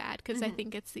relationship is bad, because I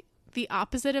think it's the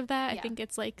opposite of that. Yeah. I think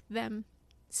it's, like, them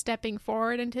stepping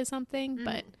forward into something,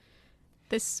 but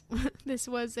this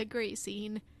was a great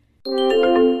scene.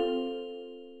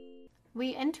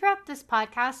 We interrupt this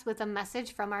podcast with a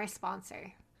message from our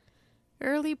sponsor.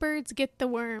 Early birds get the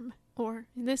worm, or,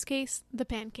 in this case, the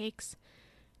pancakes.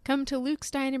 Come to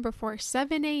Luke's Diner before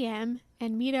 7 a.m.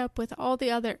 and meet up with all the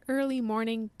other early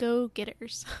morning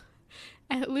go-getters.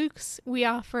 At Luke's, we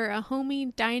offer a homey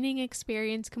dining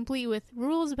experience complete with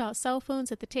rules about cell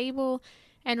phones at the table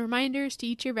and reminders to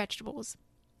eat your vegetables.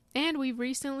 And we've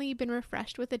recently been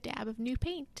refreshed with a dab of new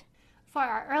paint. For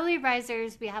our early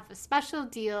risers, we have a special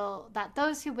deal that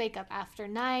those who wake up after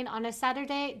 9 on a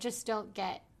Saturday just don't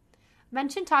get.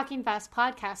 Mention Talking Fast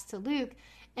podcast to Luke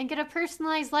and get a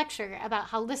personalized lecture about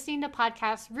how listening to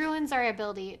podcasts ruins our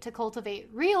ability to cultivate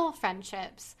real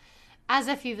friendships, as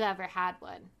if you've ever had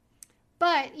one.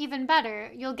 But even better,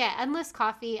 you'll get endless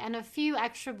coffee and a few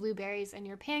extra blueberries in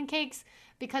your pancakes,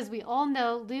 because we all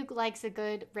know Luke likes a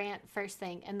good rant first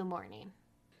thing in the morning.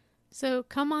 So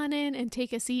come on in and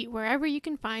take a seat wherever you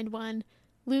can find one.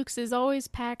 Luke's is always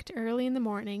packed early in the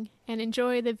morning, and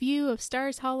enjoy the view of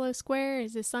Stars Hollow Square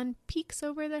as the sun peeks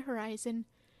over the horizon.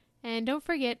 And don't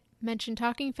forget, mention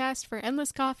Talking Fast for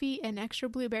endless coffee and extra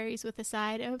blueberries with a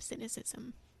side of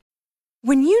cynicism.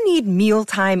 When you need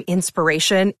mealtime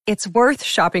inspiration, it's worth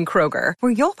shopping Kroger,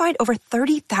 where you'll find over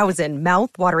 30,000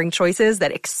 mouth-watering choices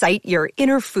that excite your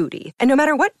inner foodie. And no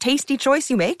matter what tasty choice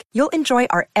you make, you'll enjoy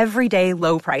our everyday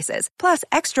low prices, plus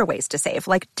extra ways to save,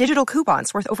 like digital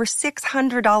coupons worth over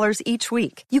 $600 each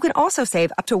week. You can also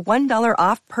save up to $1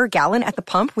 off per gallon at the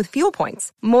pump with fuel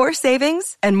points. More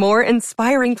savings and more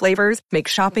inspiring flavors make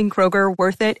shopping Kroger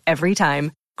worth it every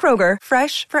time. Kroger,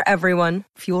 fresh for everyone.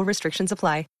 Fuel restrictions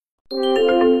apply.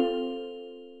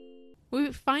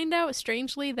 We find out,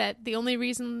 strangely, that the only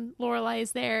reason Lorelai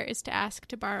is there is to ask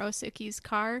to borrow Sookie's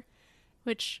car,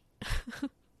 which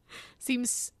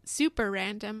seems super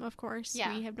random, of course.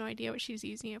 Yeah. We have no idea what she's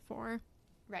using it for.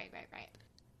 Right.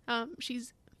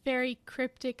 She's very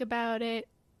cryptic about it.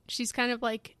 She's kind of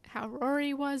like how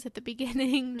Rory was at the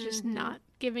beginning, just not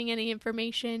giving any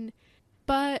information.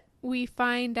 But we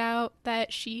find out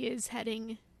that she is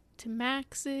heading to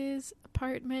Max's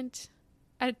apartment.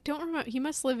 I don't remember. He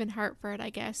must live in Hartford, I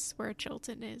guess, where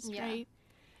Chilton is, right?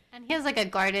 And he has like a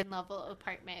garden level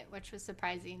apartment, which was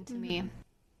surprising to me.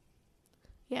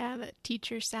 Yeah, the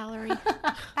teacher salary.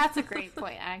 That's a great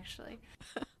point, actually.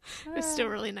 It was still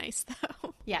really nice,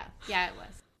 though. Yeah, it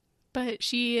was. But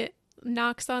she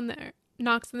knocks on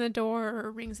the door,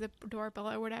 or rings the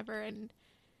doorbell or whatever, and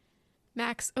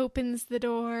Max opens the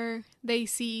door. They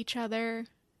see each other.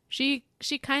 She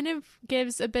kind of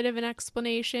gives a bit of an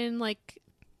explanation, like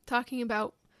talking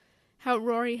about how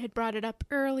Rory had brought it up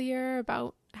earlier,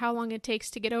 about how long it takes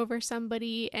to get over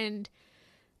somebody, and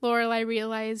Lorelai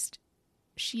realized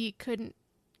she couldn't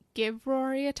give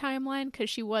Rory a timeline because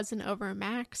she wasn't over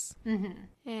Max.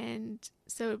 And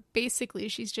so basically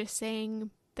she's just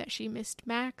saying that she missed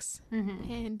Max,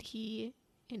 and he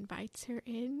invites her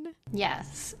in.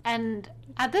 Yes, and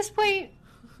at this point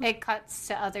it cuts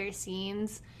to other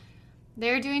scenes.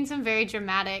 They're doing some very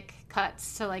dramatic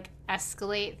cuts to like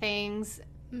escalate things.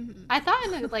 I thought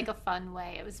in a fun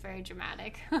way. It was very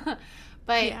dramatic.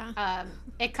 But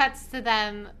it cuts to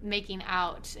them making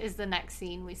out is the next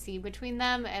scene we see between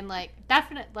them, and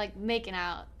making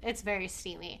out. It's very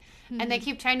steamy. And they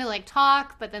keep trying to like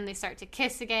talk, but then they start to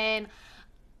kiss again.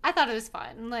 I thought it was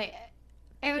fun. Like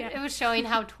it was showing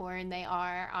how torn they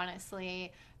are,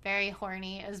 honestly. Very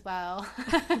horny as well.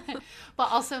 But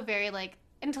also very like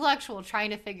intellectual, trying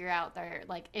to figure out their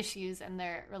like issues and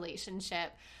their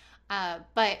relationship.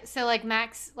 But so like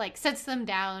Max like sits them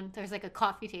down. There's like a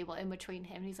coffee table in between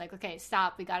him. He's like, okay,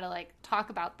 stop. We got to like talk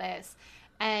about this.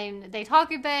 And they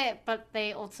talk a bit, but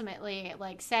they ultimately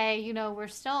like say, you know, we're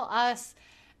still us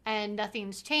and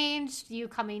nothing's changed. You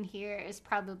coming here is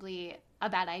probably a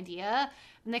bad idea.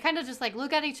 And they kind of just like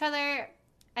look at each other.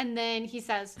 And then he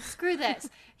says, screw this.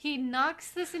 He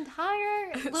knocks this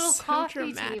entire little So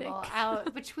coffee dramatic. table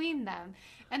out between them.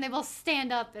 And they both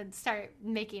stand up and start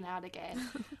making out again.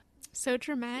 So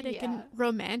dramatic Yeah. and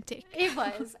romantic. It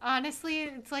was. Honestly,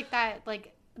 it's like that,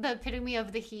 like the epitome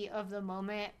of the heat of the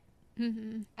moment.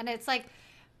 Mm-hmm. And it's like,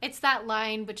 it's that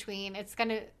line between, it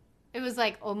was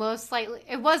like almost slightly,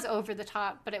 it was over the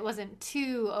top, but it wasn't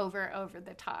too over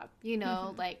the top. You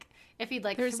know, like if he'd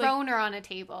like There's, thrown her on a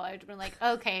table, I'd been like,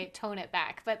 okay, tone it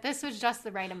back. But this was just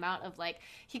the right amount of like,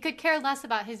 he could care less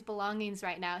about his belongings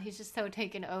right now. He's just so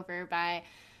taken over by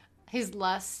his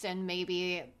lust and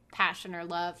maybe passion or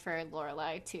love for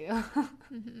Lorelai too.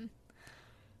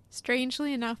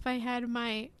 Strangely enough, I had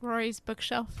my Rory's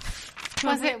bookshelf.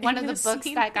 Was it one of in the this books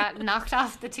scene. that got knocked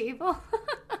off the table?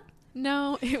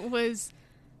 No, it was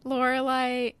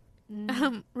Lorelai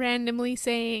randomly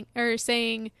saying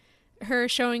her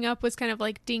showing up was kind of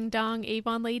like ding dong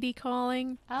Avon lady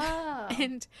calling. Oh.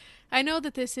 And I know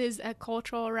that this is a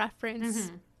cultural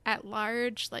reference at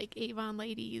large, like Avon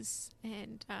ladies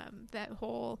and that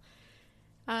whole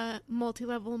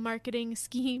multi-level marketing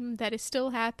scheme that is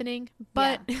still happening.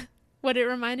 But what it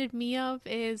reminded me of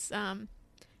is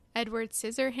Edward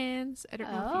Scissorhands. I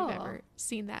don't know if you've ever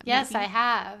seen that Yes, movie. I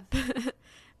have.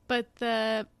 But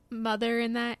the mother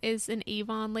in that is an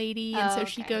Avon lady, and so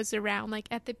she okay. goes around like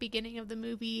at the beginning of the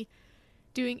movie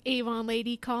doing Avon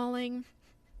lady calling.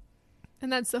 And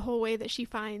that's the whole way that she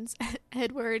finds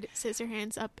Edward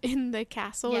Scissorhands up in the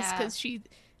castle, is Yeah. because she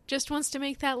just wants to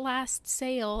make that last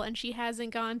sale, and she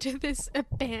hasn't gone to this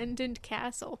abandoned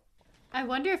castle. I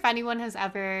wonder if anyone has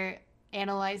ever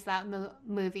analyzed that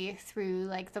movie through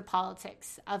like the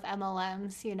politics of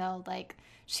MLMs, you know, like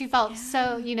she felt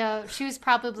so, you know, she was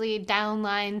probably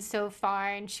downline so far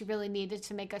and she really needed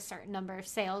to make a certain number of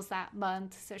sales that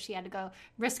month. So she had to go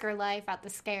risk her life at the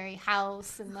scary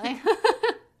house and like.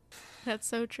 That's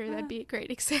so true. That'd be a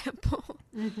great example.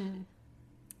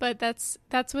 But that's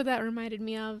what that reminded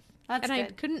me of. That's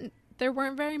and good. there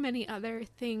weren't very many other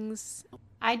things.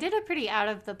 I did a pretty out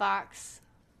of the box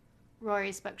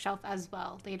Rory's bookshelf as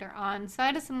well later on. So I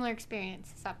had a similar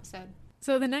experience this episode.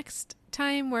 So the next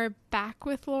time we're back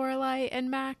with Lorelai and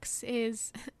Max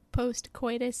is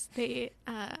post-coitus. They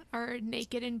are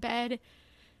naked in bed.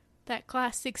 That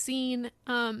classic scene.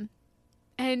 And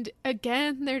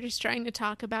again, they're just trying to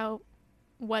talk about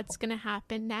what's going to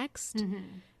happen next.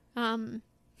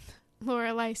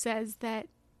 Lorelai says that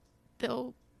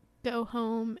they'll go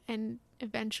home and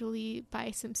eventually buy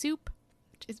some soup,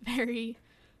 which is very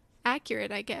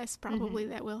accurate, I guess. Probably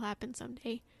that will happen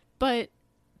someday. But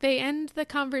they end the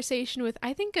conversation with,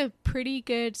 I think, a pretty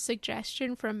good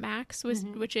suggestion from Max,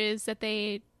 which is that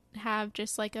they have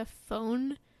just like a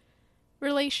phone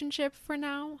relationship for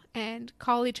now and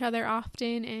call each other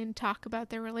often and talk about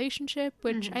their relationship,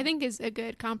 which I think is a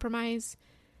good compromise,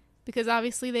 because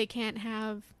obviously they can't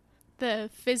have the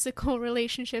physical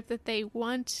relationship that they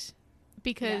want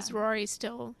because Rory's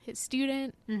still his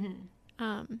student.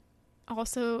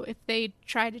 Also, if they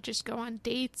try to just go on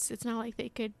dates, it's not like they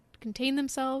could contain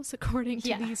themselves according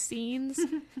to these scenes.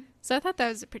 So I thought that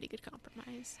was a pretty good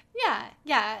compromise.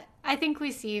 Yeah. I think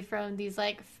we see from these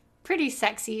like pretty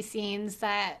sexy scenes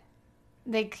that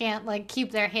they can't like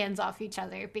keep their hands off each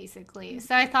other, basically.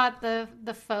 So I thought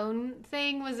the phone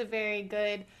thing was a very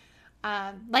good,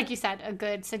 like you said, a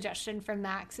good suggestion from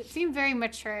Max. It seemed very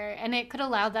mature, and it could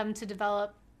allow them to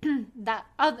develop that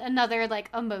another like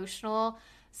emotional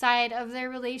side of their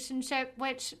relationship,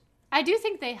 which I do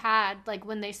think they had, like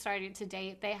when they started to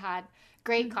date, they had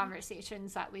great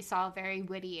conversations that we saw very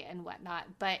witty and whatnot,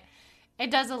 but it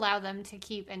does allow them to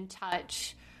keep in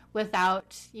touch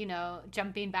without, you know,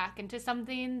 jumping back into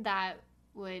something that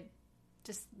would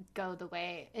just go the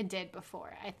way it did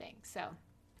before, I think. So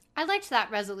I liked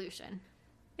that resolution.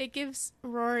 It gives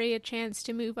Rory a chance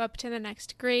to move up to the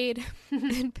next grade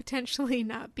and potentially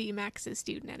not be Max's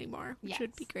student anymore, which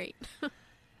would be great.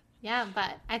 Yeah,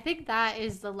 but I think that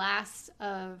is the last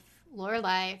of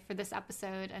Lorelai for this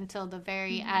episode until the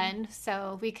very end.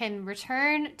 So we can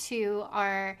return to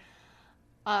our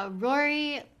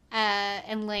Rory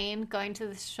and Lane going to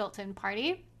the Chilton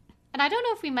party. And I don't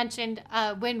know if we mentioned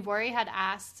when Rory had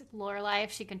asked Lorelai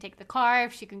if she can take the car,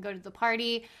 if she can go to the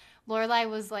party. Lorelai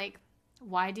was like,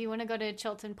 why do you want to go to a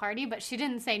Chilton party? But she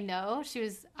didn't say no. She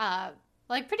was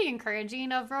like pretty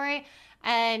encouraging of Rory.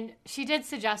 And she did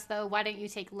suggest, though, why don't you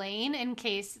take Lane in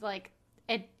case, like,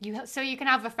 so you can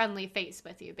have a friendly face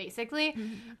with you, basically.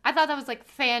 I thought that was, like,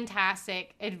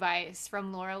 fantastic advice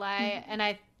from Lorelai. And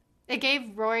it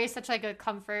gave Rory such, like, a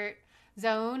comfort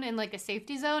zone and, like, a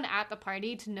safety zone at the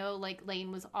party to know, like,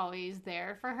 Lane was always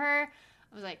there for her.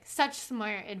 I was like, such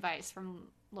smart advice from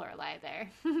Lorelai there.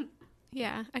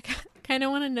 Yeah, I kind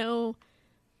of want to know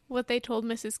what they told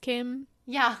Mrs. Kim.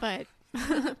 Yeah. But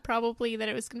probably that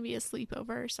it was going to be a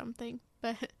sleepover or something.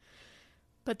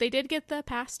 But they did get the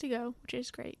pass to go, which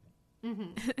is great.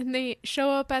 And they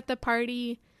show up at the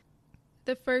party.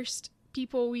 The first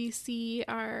people we see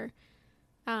are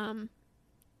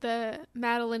the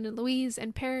Madeline and Louise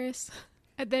and Paris.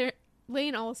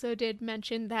 Lane also did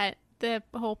mention that the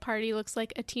whole party looks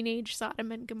like a teenage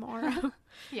Sodom and Gomorrah.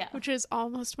 Yeah. Which is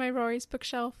almost my Rory's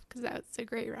bookshelf, because that's a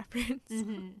great reference.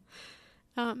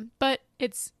 But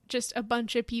it's just a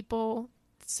bunch of people.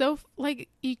 So, like,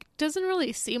 it doesn't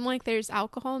really seem like there's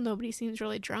alcohol. Nobody seems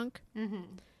really drunk.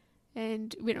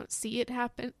 And we don't see it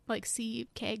happen, like, see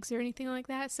kegs or anything like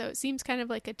that. So it seems kind of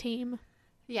like a tame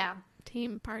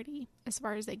party as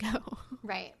far as they go.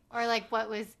 Right. Or, like, what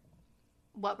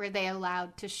were they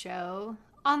allowed to show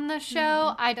on the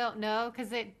show? I don't know,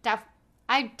 because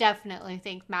I definitely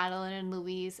think Madeline and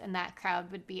Louise and that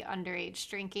crowd would be underage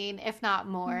drinking, if not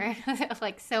more,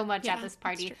 like, so much at this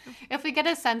party. If we get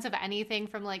a sense of anything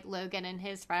from, like, Logan and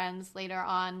his friends later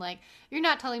on, like, you're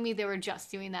not telling me they were just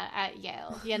doing that at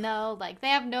Yale, you know? Like, they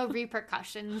have no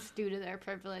repercussions due to their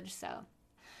privilege, so.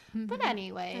 But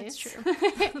anyways. That's true.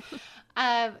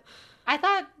 I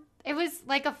thought it was,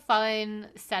 like, a fun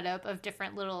setup of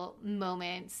different little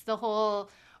moments. The whole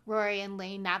Rory and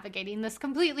Lane navigating this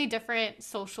completely different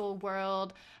social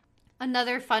world.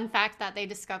 Another fun fact that they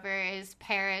discover is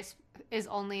Paris is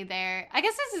only there. I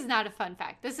guess this is not a fun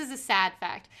fact. This is a sad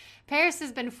fact. Paris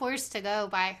has been forced to go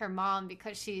by her mom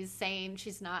because she's saying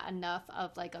she's not enough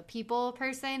of, like, a people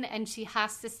person, and she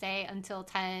has to stay until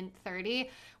 10:30,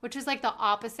 which is, like, the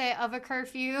opposite of a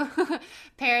curfew.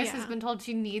 Paris has been told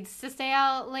she needs to stay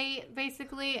out late,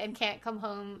 basically, and can't come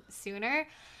home sooner.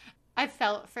 I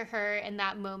felt for her in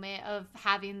that moment of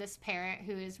having this parent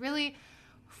who is really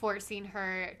forcing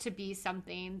her to be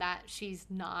something that she's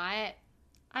not.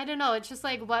 I don't know. It's just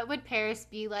like, what would Paris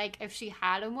be like if she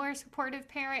had a more supportive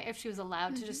parent, if she was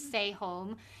allowed to just stay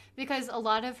home? Because a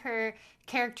lot of her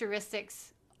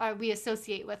characteristics we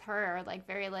associate with her are, like,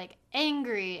 very, like,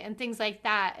 angry and things like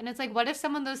that. And it's like, what if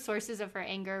some of those sources of her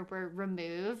anger were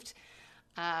removed?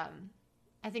 I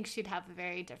think she'd have a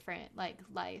very different, like,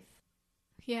 life.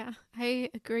 Yeah, I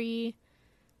agree.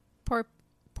 Poor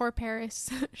Paris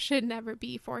should never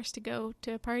be forced to go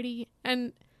to a party.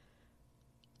 And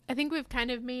I think we've kind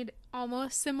of made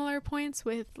almost similar points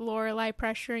with Lorelai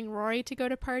pressuring Rory to go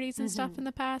to parties and stuff in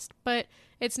the past, but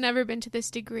it's never been to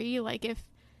this degree. Like,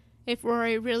 if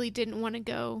Rory really didn't want to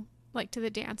go, like, to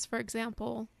the dance, for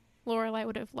example, Lorelai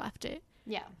would have left it.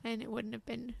 Yeah. And it wouldn't have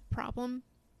been a problem.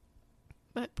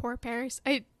 But poor Paris.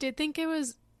 I did think it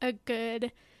was a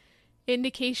good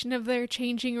indication of their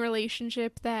changing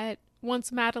relationship that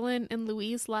once Madeline and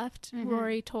Louise left,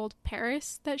 Rory told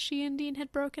Paris that she and Dean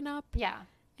had broken up. Yeah.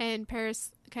 And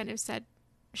Paris kind of said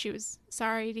she was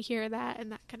sorry to hear that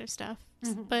and that kind of stuff.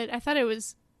 But I thought it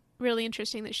was really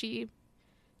interesting that she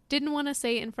didn't want to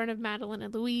say it in front of Madeline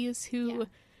and Louise, who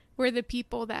were the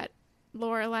people that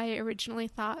Lorelai originally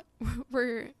thought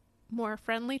were more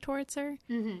friendly towards her.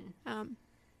 I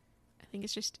think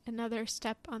it's just another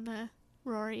step on the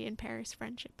Rory and Paris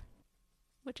friendship,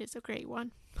 which is a great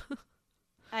one.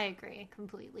 I agree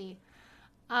completely.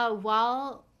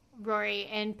 While Rory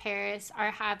and Paris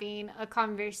are having a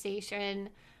conversation,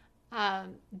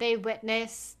 they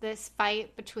witness this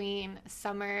fight between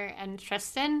Summer and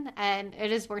Tristan, and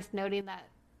it is worth noting that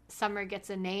Summer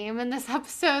gets a name in this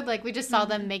episode. Like, we just saw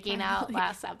them making out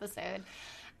last episode.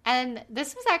 And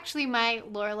this was actually my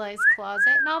Lorelai's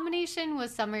Closet nomination,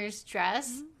 was Summer's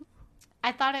dress.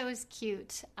 I thought it was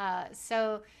cute.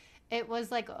 So it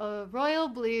was like a royal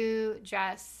blue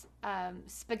dress,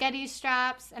 spaghetti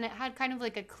straps, and it had kind of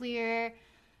like a clear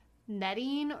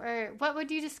netting, or what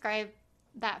would you describe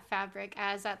that fabric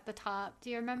as at the top? Do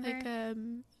you remember? Like a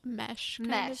mesh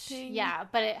kind of thing. Yeah,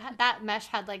 but that mesh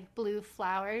had like blue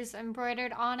flowers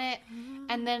embroidered on it.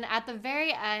 And then at the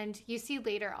very end, you see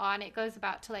later on, it goes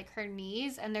about to like her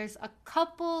knees, and there's a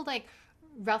couple like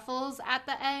ruffles at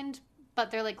the end,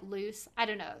 but they're like loose. I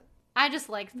don't know. I just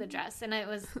liked the dress, and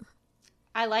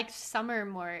I liked Summer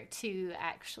more too,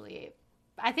 actually.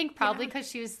 I think probably because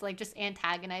she was like just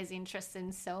antagonizing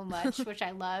Tristan so much, which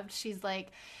I loved.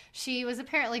 She was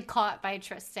apparently caught by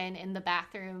Tristan in the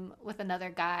bathroom with another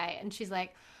guy, and she's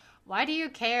like, why do you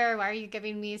care? Why are you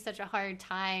giving me such a hard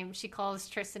time? She calls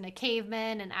Tristan a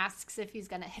caveman and asks if he's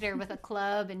going to hit her with a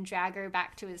club and drag her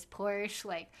back to his Porsche.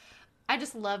 Like, I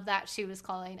just love that she was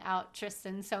calling out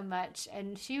Tristan so much.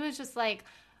 And she was just like,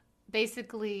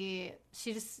 basically,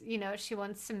 she just, you know, she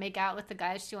wants to make out with the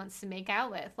guys she wants to make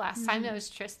out with. Last time it was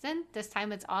Tristan. This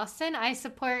time it's Austin. I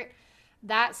support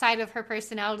that side of her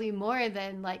personality more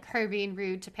than like her being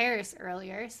rude to Paris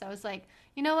earlier. So I was like,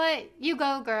 you know what? You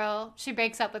go, girl. She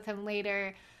breaks up with him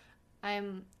later.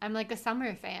 I'm like a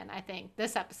Summer fan, I think.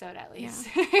 This episode at least.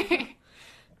 Yeah,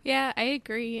 yeah, I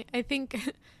agree. I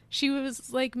think she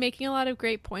was like making a lot of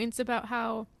great points about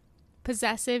how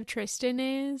possessive Tristan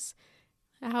is.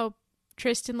 How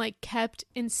Tristan like kept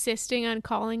insisting on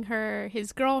calling her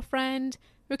his girlfriend.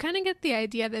 We kind of get the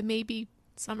idea that maybe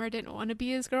Summer didn't want to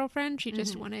be his girlfriend. She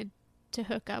just wanted to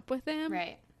hook up with him.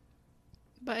 Right.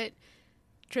 But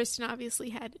Tristan obviously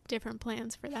had different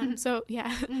plans for them. So,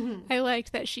 yeah, I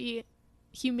liked that she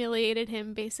humiliated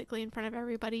him basically in front of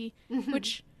everybody,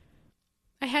 which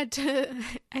I had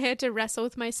to wrestle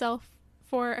with myself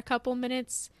for a couple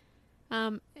minutes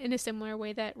in a similar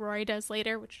way that Rory does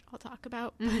later, which I'll talk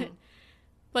about. But,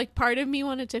 like, part of me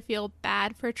wanted to feel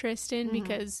bad for Tristan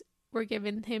because we're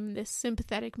giving him this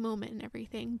sympathetic moment and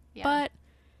everything. Yeah. But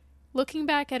looking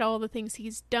back at all the things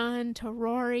he's done to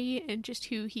Rory and just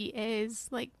who he is,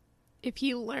 like, if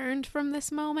he learned from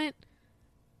this moment,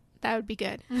 that would be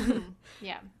good.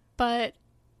 Yeah. But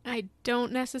I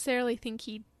don't necessarily think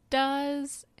he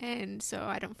does, and so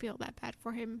I don't feel that bad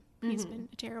for him. He's been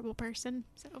a terrible person,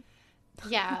 so.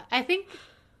 Yeah, I think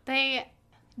they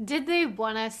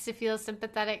want us to feel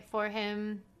sympathetic for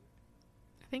him?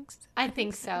 I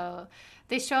think so.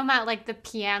 They show him at like the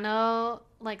piano,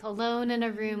 like alone in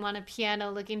a room on a piano,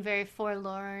 looking very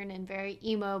forlorn and very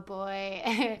emo boy.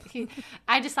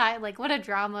 I just thought, like, what a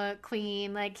drama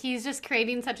queen. Like, he's just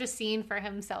creating such a scene for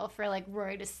himself for like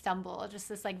Rory to stumble. Just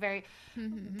this like very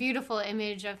beautiful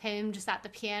image of him just at the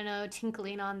piano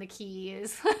tinkling on the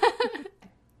keys.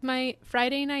 My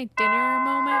Friday night dinner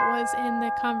moment was in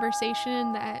the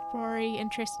conversation that Rory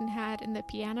and Tristan had in the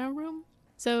piano room.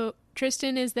 So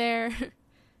Tristan is there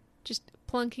just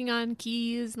plunking on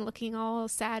keys and looking all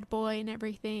sad boy and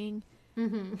everything.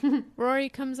 Rory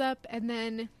comes up and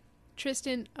then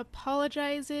Tristan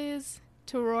apologizes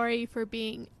to Rory for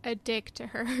being a dick to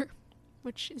her,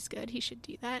 which is good. He should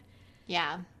do that.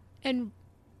 Yeah. And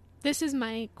this is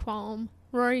my qualm.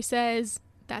 Rory says,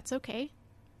 that's okay.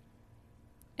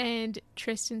 And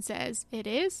Tristan says, it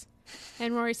is.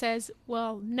 And Rory says,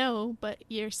 well, no, but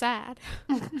you're sad.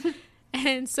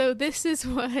 And so this is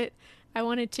what I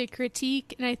wanted to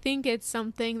critique. And I think it's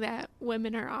something that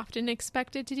women are often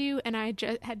expected to do. And I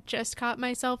had just caught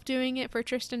myself doing it for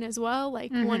Tristan as well,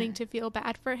 like wanting to feel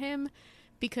bad for him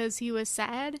because he was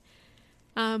sad.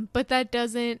 But that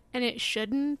doesn't, and it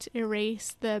shouldn't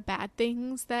erase the bad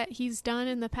things that he's done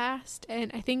in the past.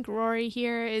 And I think Rory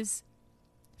here is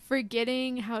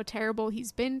forgetting how terrible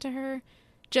he's been to her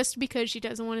just because she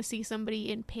doesn't want to see somebody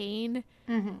in pain.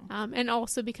 And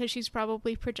also because she's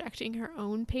probably projecting her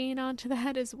own pain onto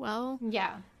that as well.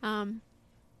 Yeah. And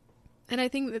I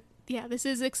think that, yeah, this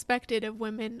is expected of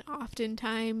women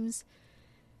oftentimes.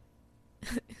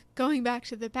 Going back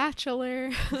to The Bachelor,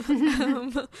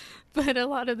 but a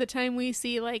lot of the time we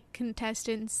see like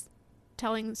contestants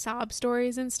telling sob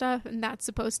stories and stuff, and that's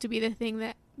supposed to be the thing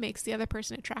that makes the other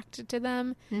person attracted to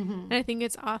them. And I think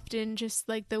it's often just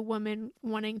like the woman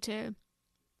wanting to,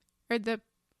 or the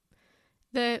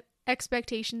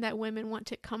expectation that women want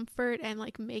to comfort and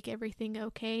like make everything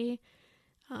okay.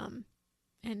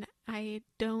 And I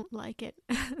don't like it.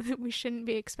 We shouldn't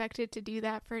be expected to do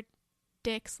that for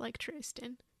dicks like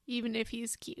Tristan, even if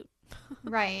he's cute.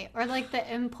 Right. Or like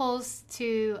the impulse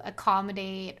to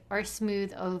accommodate or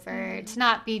smooth over, to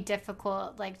not be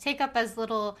difficult, like take up as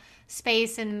little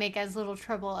space and make as little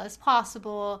trouble as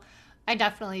possible. I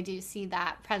definitely do see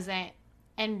that present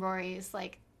in Rory's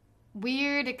like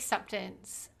weird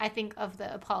acceptance, I think, of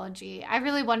the apology. I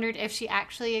really wondered if she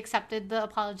actually accepted the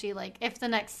apology, like if the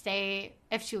next day,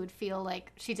 if she would feel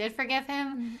like she did forgive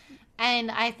him.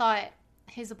 And I thought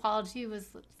his apology was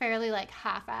fairly like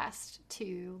half-assed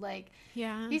too. Like,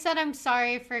 yeah, he said, I'm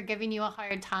sorry for giving you a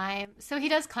hard time. So he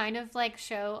does kind of like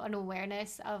show an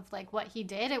awareness of like what he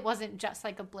did. It wasn't just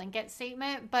like a blanket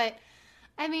statement, but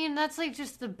I mean, that's like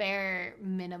just the bare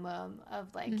minimum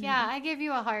of like, yeah, I give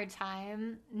you a hard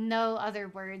time. No other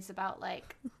words about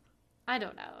like, I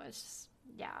don't know. It's just,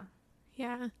 yeah.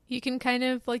 Yeah. You can kind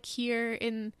of like hear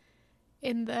in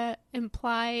the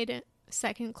implied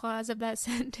second clause of that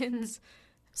sentence,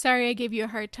 sorry I gave you a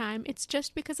hard time. It's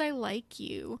just because I like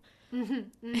you.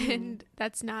 And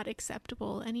that's not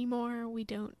acceptable anymore.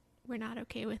 We're not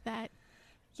okay with that.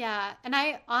 Yeah, and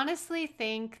I honestly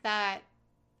think that,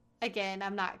 again,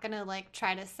 I'm not gonna like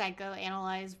try to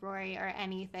psychoanalyze Rory or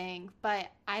anything, but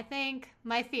I think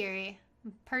my theory,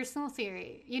 personal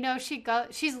theory,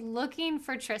 she's looking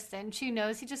for Tristan. She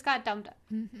knows he just got dumped.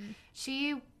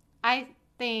 I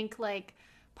think like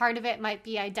part of it might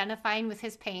be identifying with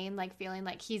his pain, like feeling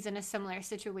like he's in a similar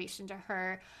situation to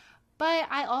her. But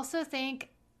I also think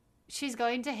she's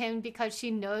going to him because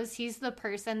she knows he's the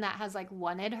person that has like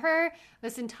wanted her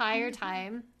this entire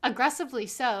time, aggressively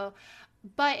so.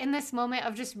 But in this moment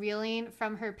of just reeling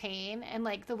from her pain, and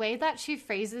like the way that she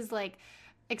phrases like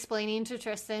explaining to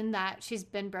Tristan that she's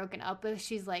been broken up with,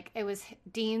 she's like, it was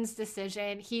Dean's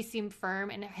decision. He seemed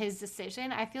firm in his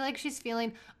decision. I feel like she's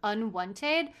feeling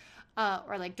unwanted,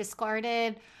 or like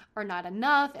discarded, or not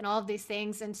enough, and all of these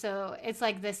things. And so it's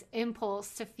like this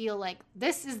impulse to feel like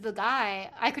this is the guy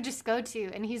I could just go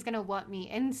to and he's gonna want me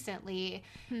instantly.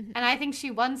 And I think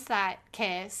she wants that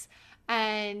kiss,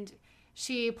 and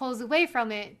she pulls away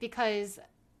from it because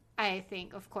I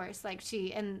think, of course, like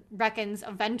she reckons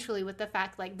eventually with the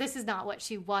fact like this is not what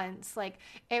she wants. Like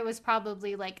it was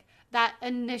probably like that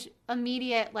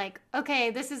immediate like,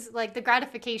 okay, this is like the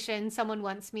gratification, someone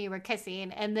wants me, we're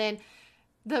kissing, and then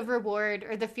the reward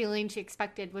or the feeling she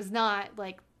expected was not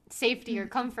like safety or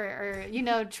comfort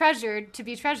or treasured to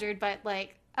be treasured, but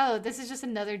like, oh, this is just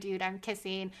another dude I'm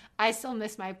kissing. I still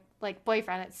miss my like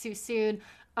boyfriend. It's too soon.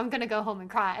 I'm gonna go home and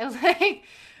cry. Like,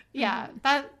 yeah,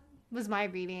 that was my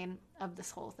reading of this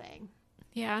whole thing.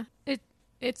 Yeah,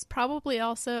 it's probably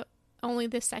also only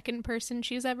the second person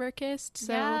she's ever kissed.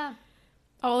 So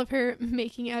all of her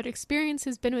making out experience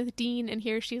has been with Dean, and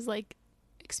here she's like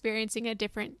experiencing a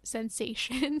different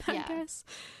sensation, I guess.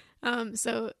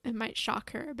 So it might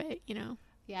shock her a bit,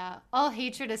 Yeah. All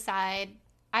hatred aside,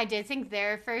 I did think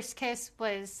their first kiss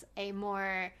was a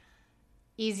more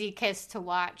easy kiss to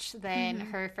watch than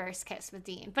her first kiss with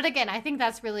Dean. But again, I think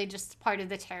that's really just part of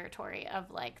the territory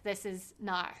of like, this is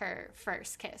not her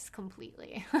first kiss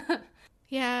completely.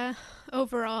 Yeah.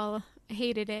 Overall, I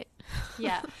hated it.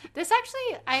 Yeah. This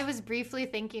actually, I was briefly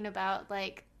thinking about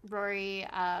like Rory,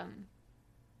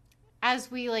 as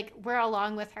we're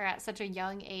along with her at such a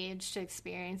young age to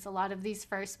experience a lot of these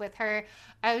firsts with her.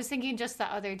 I was thinking just the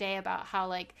other day about how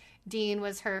like Dean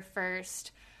was her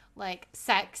first like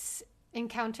sex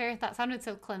encounter. That sounded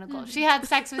so clinical. She had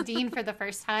sex with Dean for the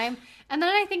first time. And then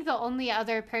I think the only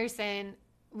other person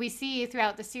we see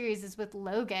throughout the series is with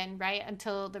Logan, right?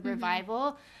 Until the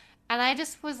revival. And I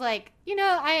just was like,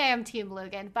 I am Team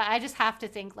Logan, but I just have to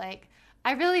think like,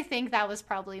 I really think that was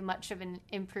probably much of an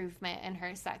improvement in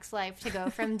her sex life to go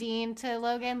from Dean to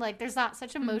Logan. Like, there's not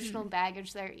such emotional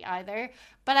baggage there either.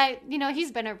 But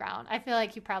he's been around. I feel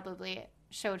like he probably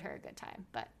showed her a good time.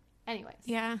 But anyways.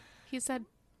 Yeah. He's had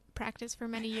practice for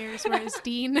many years, whereas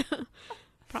Dean,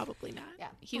 probably not. Yeah.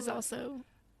 He's also...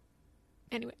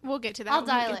 Anyway, we'll get to that. I'll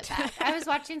dial it back. I was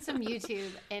watching some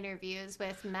YouTube interviews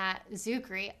with Matt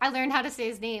Zuckery. I learned how to say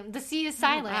his name. The C is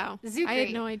silent. Oh, wow. Zuckery. I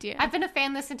had no idea. I've been a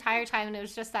fan this entire time, and it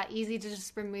was just that easy to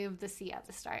just remove the C at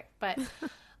the start. But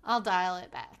I'll dial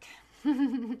it back.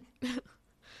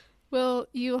 Well,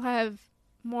 you'll have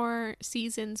more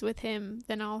seasons with him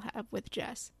than I'll have with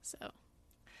Jess. So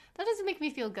that doesn't make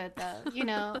me feel good,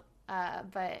 though.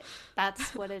 But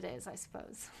that's what it is, I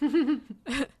suppose.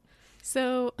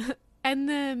 So... In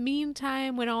the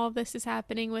meantime, when all of this is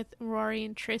happening with Rory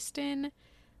and Tristan,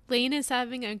 Lane is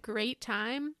having a great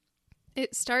time.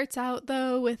 It starts out,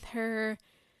 though, with her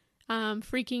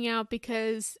freaking out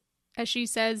because, as she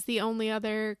says, the only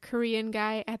other Korean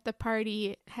guy at the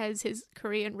party has his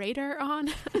Korean radar on.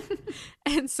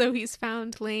 And so he's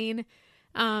found Lane.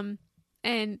 And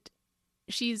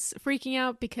she's freaking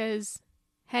out because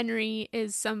Henry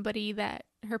is somebody that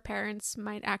her parents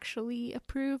might actually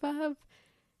approve of.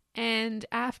 And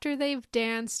after they've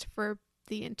danced for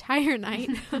the entire night,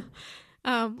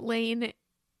 Lane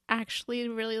actually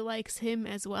really likes him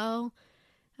as well.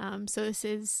 So this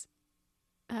is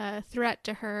a threat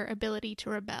to her ability to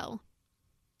rebel.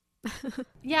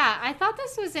 Yeah, I thought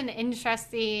this was an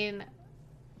interesting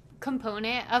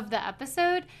component of the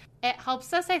episode. It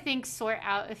helps us, I think, sort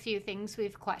out a few things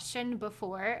we've questioned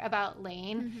before about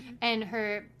Lane and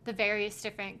the various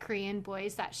different Korean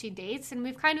boys that she dates. And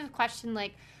we've kind of questioned,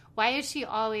 like, why is she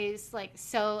always, like,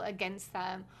 so against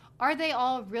them? Are they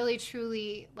all really,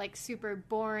 truly, like, super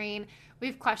boring?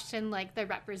 We've questioned, like, the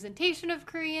representation of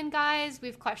Korean guys.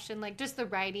 We've questioned, like, just the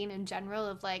writing in general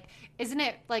of, like, isn't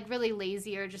it, like, really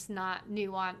lazy or just not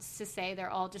nuanced to say they're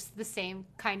all just the same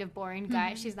kind of boring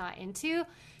guy she's not into?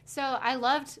 So I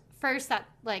loved, first, that,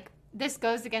 like, this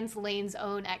goes against Lane's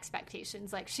own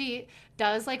expectations. Like, she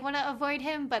does like want to avoid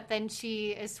him, but then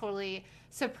she is totally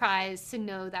surprised to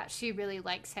know that she really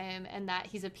likes him and that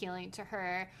he's appealing to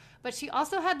her. But she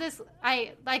also had this,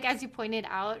 as you pointed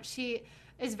out, she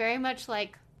is very much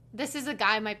like, this is a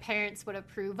guy my parents would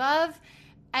approve of.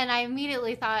 And I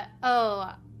immediately thought,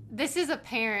 oh, this is a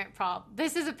parent problem.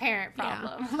 This is a parent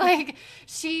problem. Yeah. Like,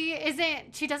 she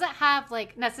doesn't have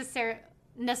like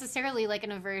necessarily like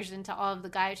an aversion to all of the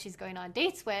guys she's going on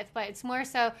dates with, but it's more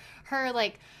so her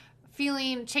like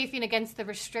chafing against the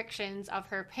restrictions of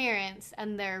her parents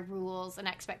and their rules and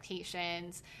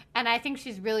expectations. And I think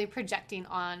she's really projecting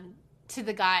on to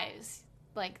the guys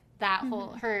like that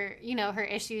whole her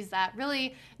issues that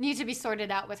really need to be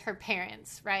sorted out with her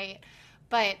parents, right?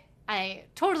 But I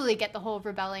totally get the whole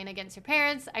rebelling against your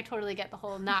parents. I totally get the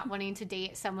whole not wanting to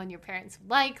date someone your parents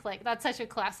like. Like, that's such a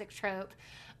classic trope.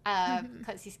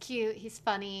 Because he's cute, he's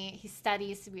funny, he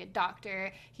studies to be a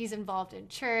doctor, he's involved in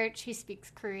church, he speaks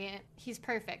Korean. He's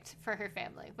perfect for her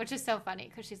family, which is so funny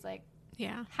because she's like,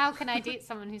 yeah, how can I date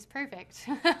someone who's perfect?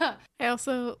 I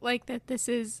also like that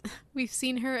we've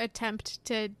seen her attempt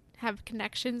to have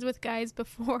connections with guys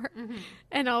before,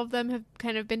 and all of them have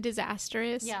kind of been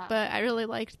disastrous. Yeah. But I really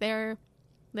liked their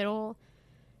little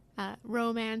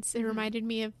romance. It reminded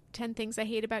me of 10 Things I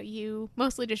Hate About You,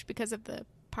 mostly just because of the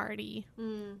party.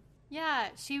 Yeah,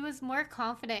 she was more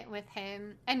confident with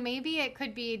him, and maybe it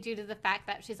could be due to the fact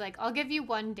that she's like, I'll give you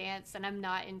one dance and I'm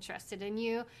not interested in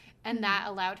you, and that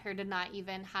allowed her to not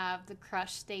even have the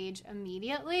crush stage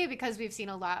immediately, because we've seen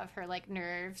a lot of her like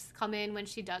nerves come in when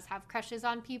she does have crushes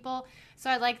on people. So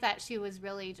I like that she was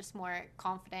really just more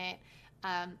confident.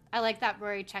 I like that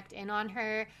Rory checked in on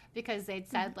her, because they'd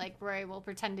said like Rory will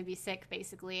pretend to be sick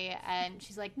basically, and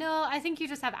she's like, no, I think you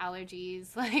just have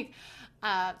allergies, like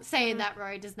saying that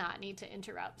Rory does not need to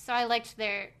interrupt. So I liked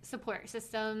their support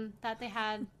system that they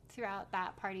had throughout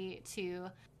that party too.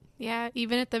 Yeah,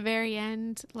 even at the very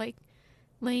end, like,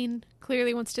 Lane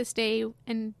clearly wants to stay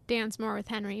and dance more with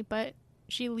Henry, but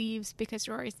she leaves because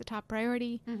Rory's the top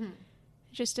priority.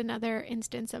 Just another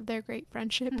instance of their great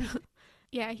friendship.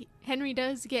 Yeah, Henry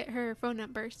does get her phone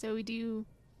number, so we do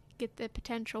get the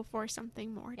potential for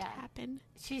something more to happen.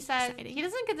 She says he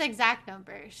doesn't get the exact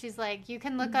number. She's like, you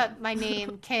can look up my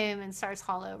name, Kim, and Stars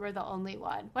Hollow. We're the only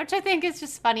one. Which I think is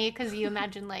just funny, because you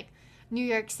imagine, like, New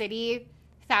York City,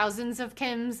 thousands of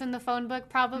Kims in the phone book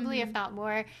probably, if not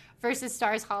more, versus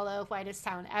Stars Hollow, whitest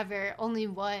town ever, only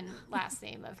one last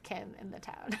name of Kim in the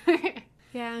town.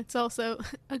 Yeah, it's also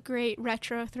a great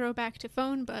retro throwback to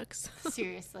phone books.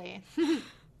 Seriously.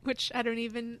 Which I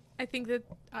think that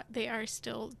they are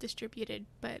still distributed,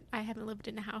 but I haven't lived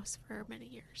in a house for many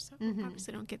years, so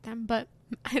obviously don't get them. But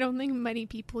I don't think many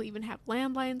people even have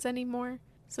landlines anymore,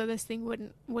 so this thing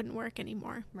wouldn't work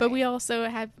anymore. Right. But we also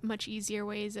have much easier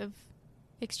ways of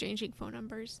exchanging phone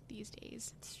numbers these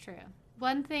days. It's true.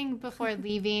 One thing before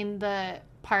leaving the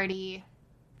party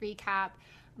recap,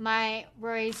 my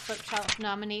Rory's Bookshelf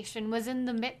nomination was in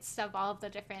the midst of all of the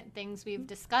different things we've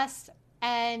discussed,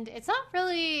 and it's not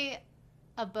really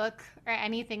a book or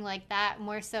anything like that,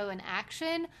 more so an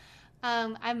action.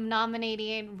 I'm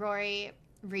nominating Rory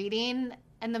reading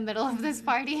in the middle of this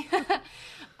party.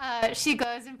 She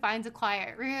goes and finds a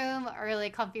quiet room, a really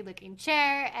comfy looking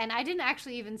chair, and I didn't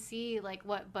actually even see like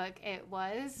what book it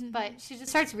was, but she just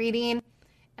starts reading,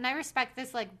 and I respect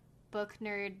this like book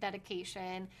nerd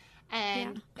dedication.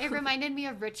 And it reminded me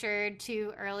of Richard,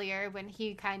 too, earlier when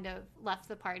he kind of left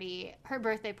the party, her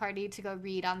birthday party, to go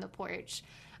read on the porch.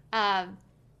 And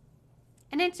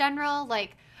in general,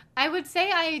 like, I would say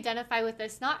I identify with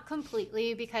this, not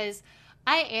completely, because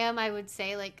I would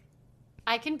say, like,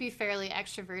 I can be fairly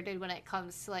extroverted when it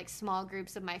comes to, like, small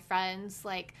groups of my friends.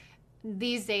 Like,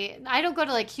 these days, I don't go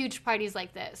to like huge parties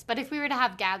like this, but if we were to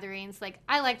have gatherings, like,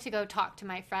 I like to go talk to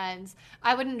my friends.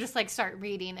 I wouldn't just like start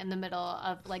reading in the middle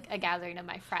of like a gathering of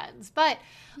my friends. But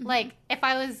like, if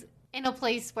I was in a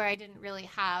place where I didn't really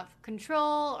have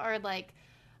control, or like,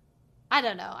 I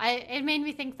don't know, it made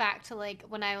me think back to like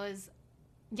when I was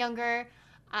younger,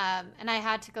 and I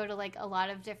had to go to like a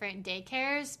lot of different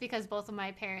daycares because both of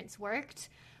my parents worked.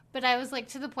 But I was like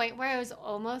to the point where I was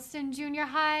almost in junior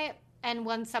high. And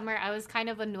one summer, I was kind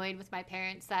of annoyed with my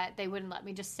parents that they wouldn't let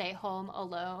me just stay home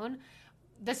alone.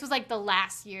 This was like the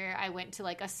last year I went to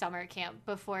like a summer camp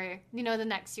before, the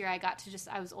next year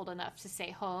I was old enough to stay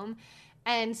home.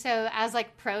 And so as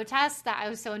like protest that I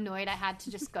was so annoyed I had to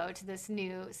just go to this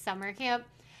new summer camp,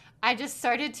 I just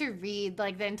started to read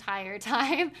like the entire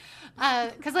time.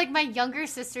 Because like my younger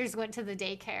sisters went to the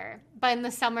daycare, but in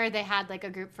the summer they had like a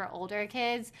group for older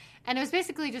kids. And it was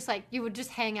basically just like you would just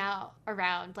hang out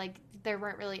around. Like there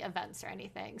weren't really events or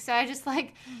anything. So I just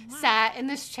like sat in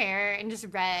this chair and just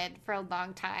read for a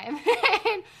long time.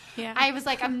 And Yeah. I was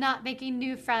like, I'm not making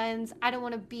new friends. I don't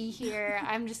want to be here.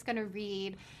 I'm just going to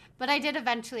read. But I did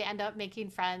eventually end up making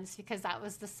friends because that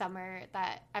was the summer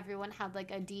that everyone had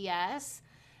like a DS.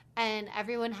 And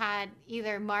everyone had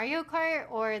either Mario Kart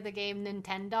or the game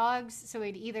Nintendogs. So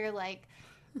we'd either like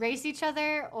race each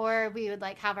other or we would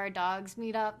like have our dogs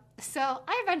meet up. So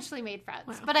I eventually made friends.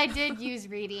 Wow. But I did use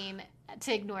reading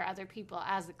to ignore other people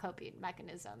as a coping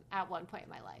mechanism at one point in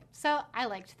my life. So I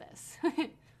liked this.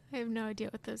 I have no idea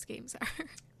what those games are.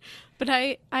 But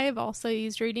I have also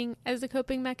used reading as a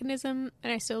coping mechanism,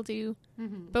 and I still do.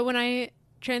 Mm-hmm. But when I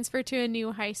transferred to a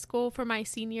new high school for my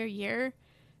senior year,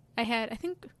 I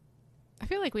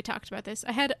feel like we talked about this.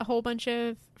 I had a whole bunch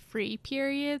of free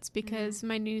periods because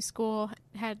my new school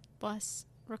had less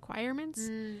requirements.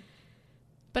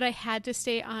 But I had to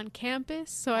stay on campus,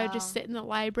 so I would just sit in the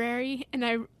library.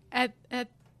 And at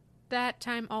that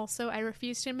time also, I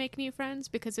refused to make new friends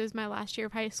because it was my last year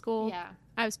of high school. Yeah.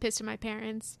 I was pissed at my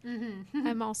parents. Mm-hmm.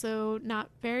 I'm also not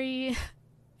very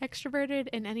extroverted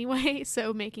in any way,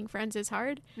 so making friends is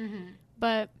hard. Mm-hmm.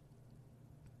 But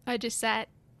I just sat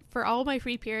for all my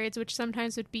free periods, which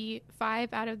sometimes would be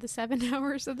 5 out of the 7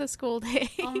 hours of the school day.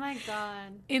 Oh my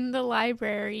God. In the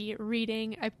library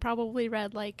reading. I probably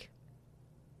read like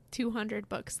 200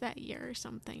 books that year or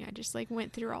something. I just like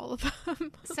went through all of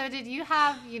them. So did you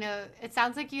have, it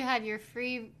sounds like you had your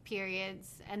free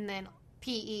periods and then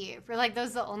PE. For like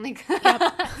those the only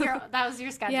that was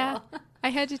your schedule. Yeah. I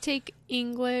had to take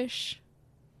English,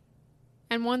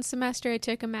 and one semester I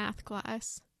took a math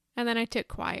class, and then I took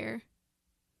choir.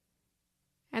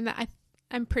 And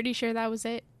I'm pretty sure that was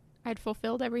it. I'd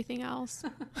fulfilled everything else.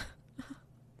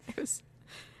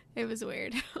 It was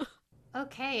weird.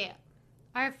 Okay.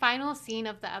 Our final scene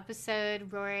of the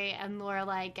episode, Rory and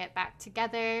Lorelai get back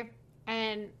together.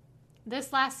 And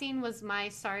this last scene was my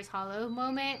Stars Hollow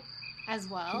moment as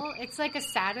well. It's like a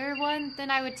sadder one than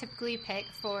I would typically pick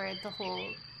for the whole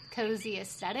cozy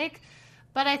aesthetic.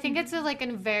 But I think it's a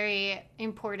very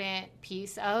important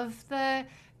piece of the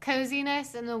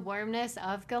coziness and the warmness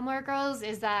of Gilmore Girls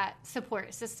is that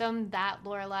support system that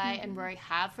Lorelai and Rory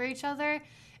have for each other.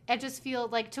 I just feel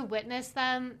like to witness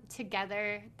them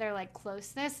together, their like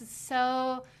closeness is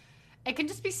so, it can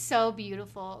just be so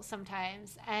beautiful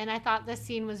sometimes. And I thought this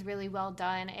scene was really well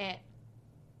done.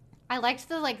 I liked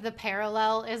the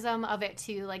parallelism of it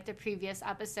too. Like the previous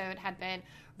episode had been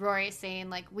Rory saying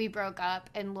like we broke up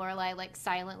and Lorelai like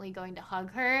silently going to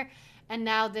hug her. And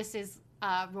now this is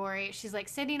Rory. She's like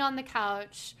sitting on the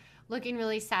couch looking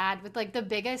really sad with like the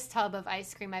biggest tub of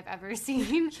ice cream I've ever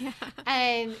seen. Yeah.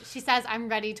 And she says, I'm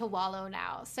ready to wallow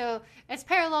now. So it's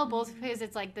parallel both because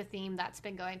it's like the theme that's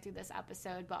been going through this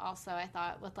episode, but also I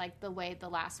thought with like the way the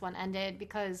last one ended,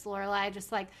 because Lorelai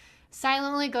just like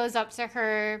silently goes up to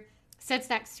her, sits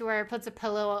next to her, puts a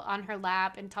pillow on her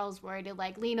lap and tells Rory to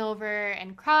like lean over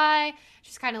and cry.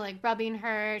 She's kind of like rubbing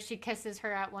her. She kisses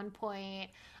her at one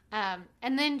point.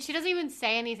 And then she doesn't even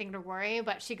say anything to Rory,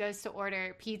 but she goes to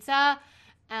order pizza,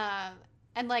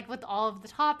 and like with all of the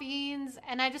toppings.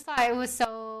 And I just thought it was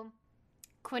so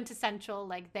quintessential,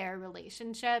 like their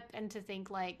relationship, and to think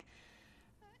like,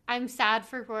 I'm sad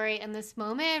for Rory in this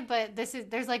moment, but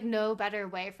there's like no better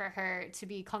way for her to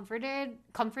be comforted,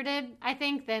 I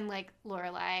think, than like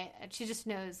Lorelai. She just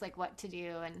knows like what to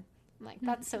do. And I'm like,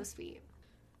 that's so sweet.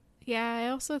 Yeah. I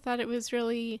also thought it was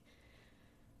really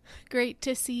great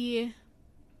to see.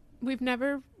 We've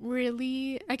never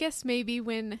really, I guess maybe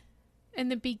when in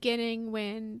the beginning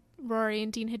when Rory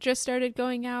and Dean had just started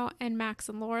going out and Max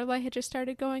and Lorelai had just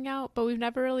started going out, but we've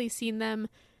never really seen them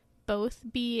both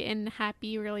be in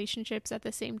happy relationships at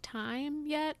the same time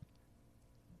yet.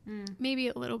 Maybe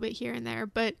a little bit here and there,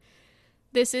 but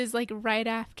this is like right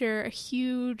after a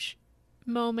huge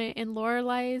moment in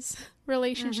Lorelai's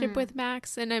relationship with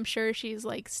Max, and I'm sure she's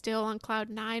like still on cloud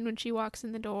 9 when she walks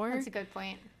in the door. That's a good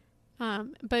point.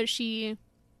 But she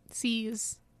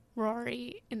sees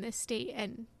Rory in this state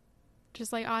and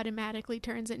just like automatically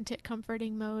turns it into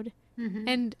comforting mode.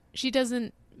 And she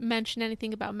doesn't mention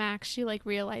anything about Max. She like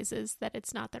realizes that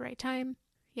it's not the right time.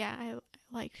 Yeah, I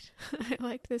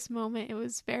liked this moment. It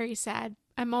was very sad.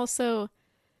 I'm also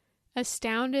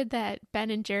astounded that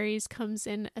Ben and Jerry's comes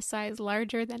in a size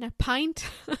larger than a pint.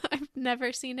 I've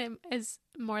never seen it as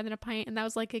more than a pint, and that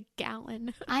was like a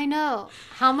gallon. I know.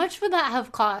 How much would that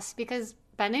have cost? Because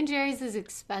Ben and Jerry's is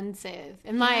expensive,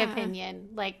 in my opinion.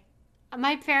 Like,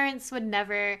 my parents would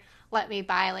never let me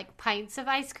buy like pints of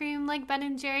ice cream like Ben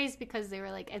and Jerry's because they were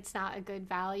like, it's not a good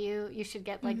value. You should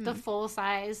get like the full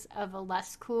size of a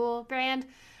less cool brand,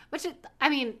 which I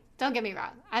mean, don't get me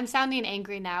wrong. I'm sounding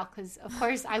angry now because of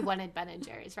course I wanted Ben and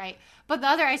Jerry's, right? But the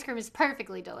other ice cream is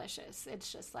perfectly delicious.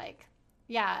 It's just like,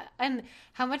 yeah. And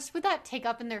how much would that take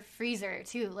up in their freezer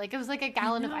too? Like it was like a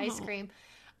gallon of ice cream.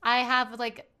 I have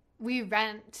like, we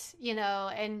rent, you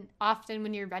know, and often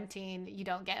when you're renting, you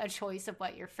don't get a choice of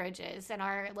what your fridge is. And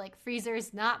our like freezer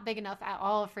is not big enough at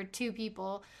all for 2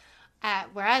 people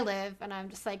at where I live. And I'm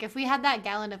just like, if we had that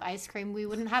gallon of ice cream, we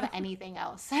wouldn't have anything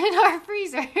else in our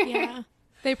freezer. Yeah.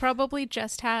 They probably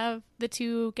just have the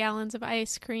 2 gallons of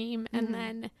ice cream and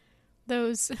then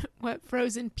those,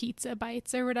 frozen pizza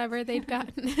bites or whatever they've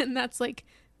gotten. And that's like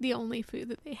the only food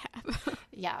that they have.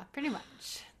 Yeah, pretty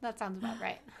much. That sounds about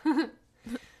right.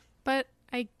 But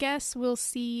I guess we'll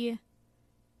see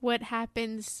what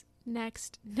happens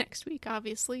next week,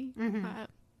 obviously.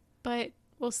 But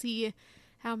we'll see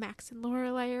how Max and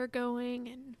Lorelai are going.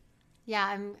 And yeah,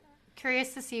 I'm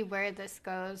curious to see where this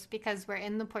goes because we're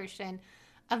in the portion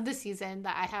of the season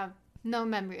that I have no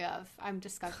memory of. I'm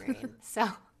discovering. So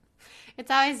it's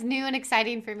always new and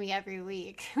exciting for me every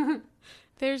week.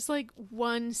 There's like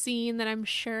one scene that I'm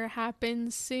sure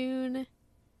happens soon.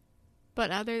 But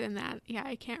other than that, yeah,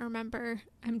 I can't remember.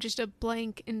 I'm just a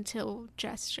blank until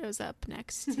Jess shows up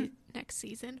next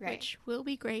season, right. Which will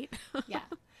be great. Yeah.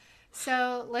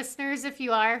 So listeners, if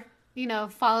you are, you know,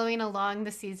 following along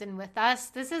the season with us,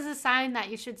 this is a sign that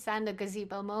you should send a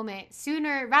gazebo moment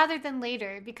sooner rather than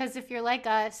later, because if you're like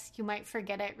us, you might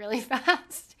forget it really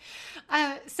fast.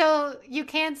 So you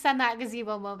can send that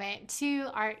gazebo moment to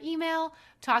our email,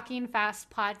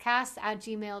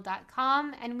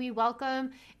 talkingfastpodcast@gmail.com, and we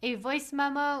welcome a voice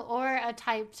memo or a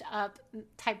typed up,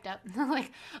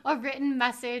 like a written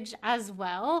message as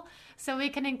well. So we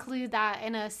can include that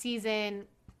in a season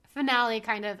finale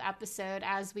kind of episode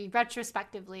as we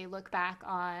retrospectively look back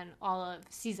on all of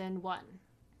season 1.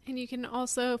 And you can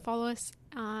also follow us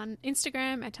on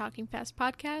Instagram at Talking Fast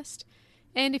Podcast.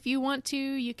 And if you want to,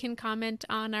 you can comment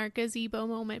on our gazebo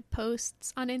moment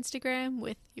posts on Instagram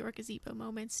with your gazebo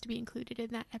moments to be included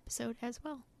in that episode as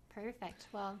well. Perfect.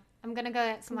 Well, I'm going to go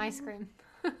get some ice cream.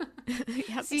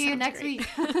 Yep, See you next week.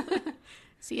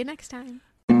 See you next time.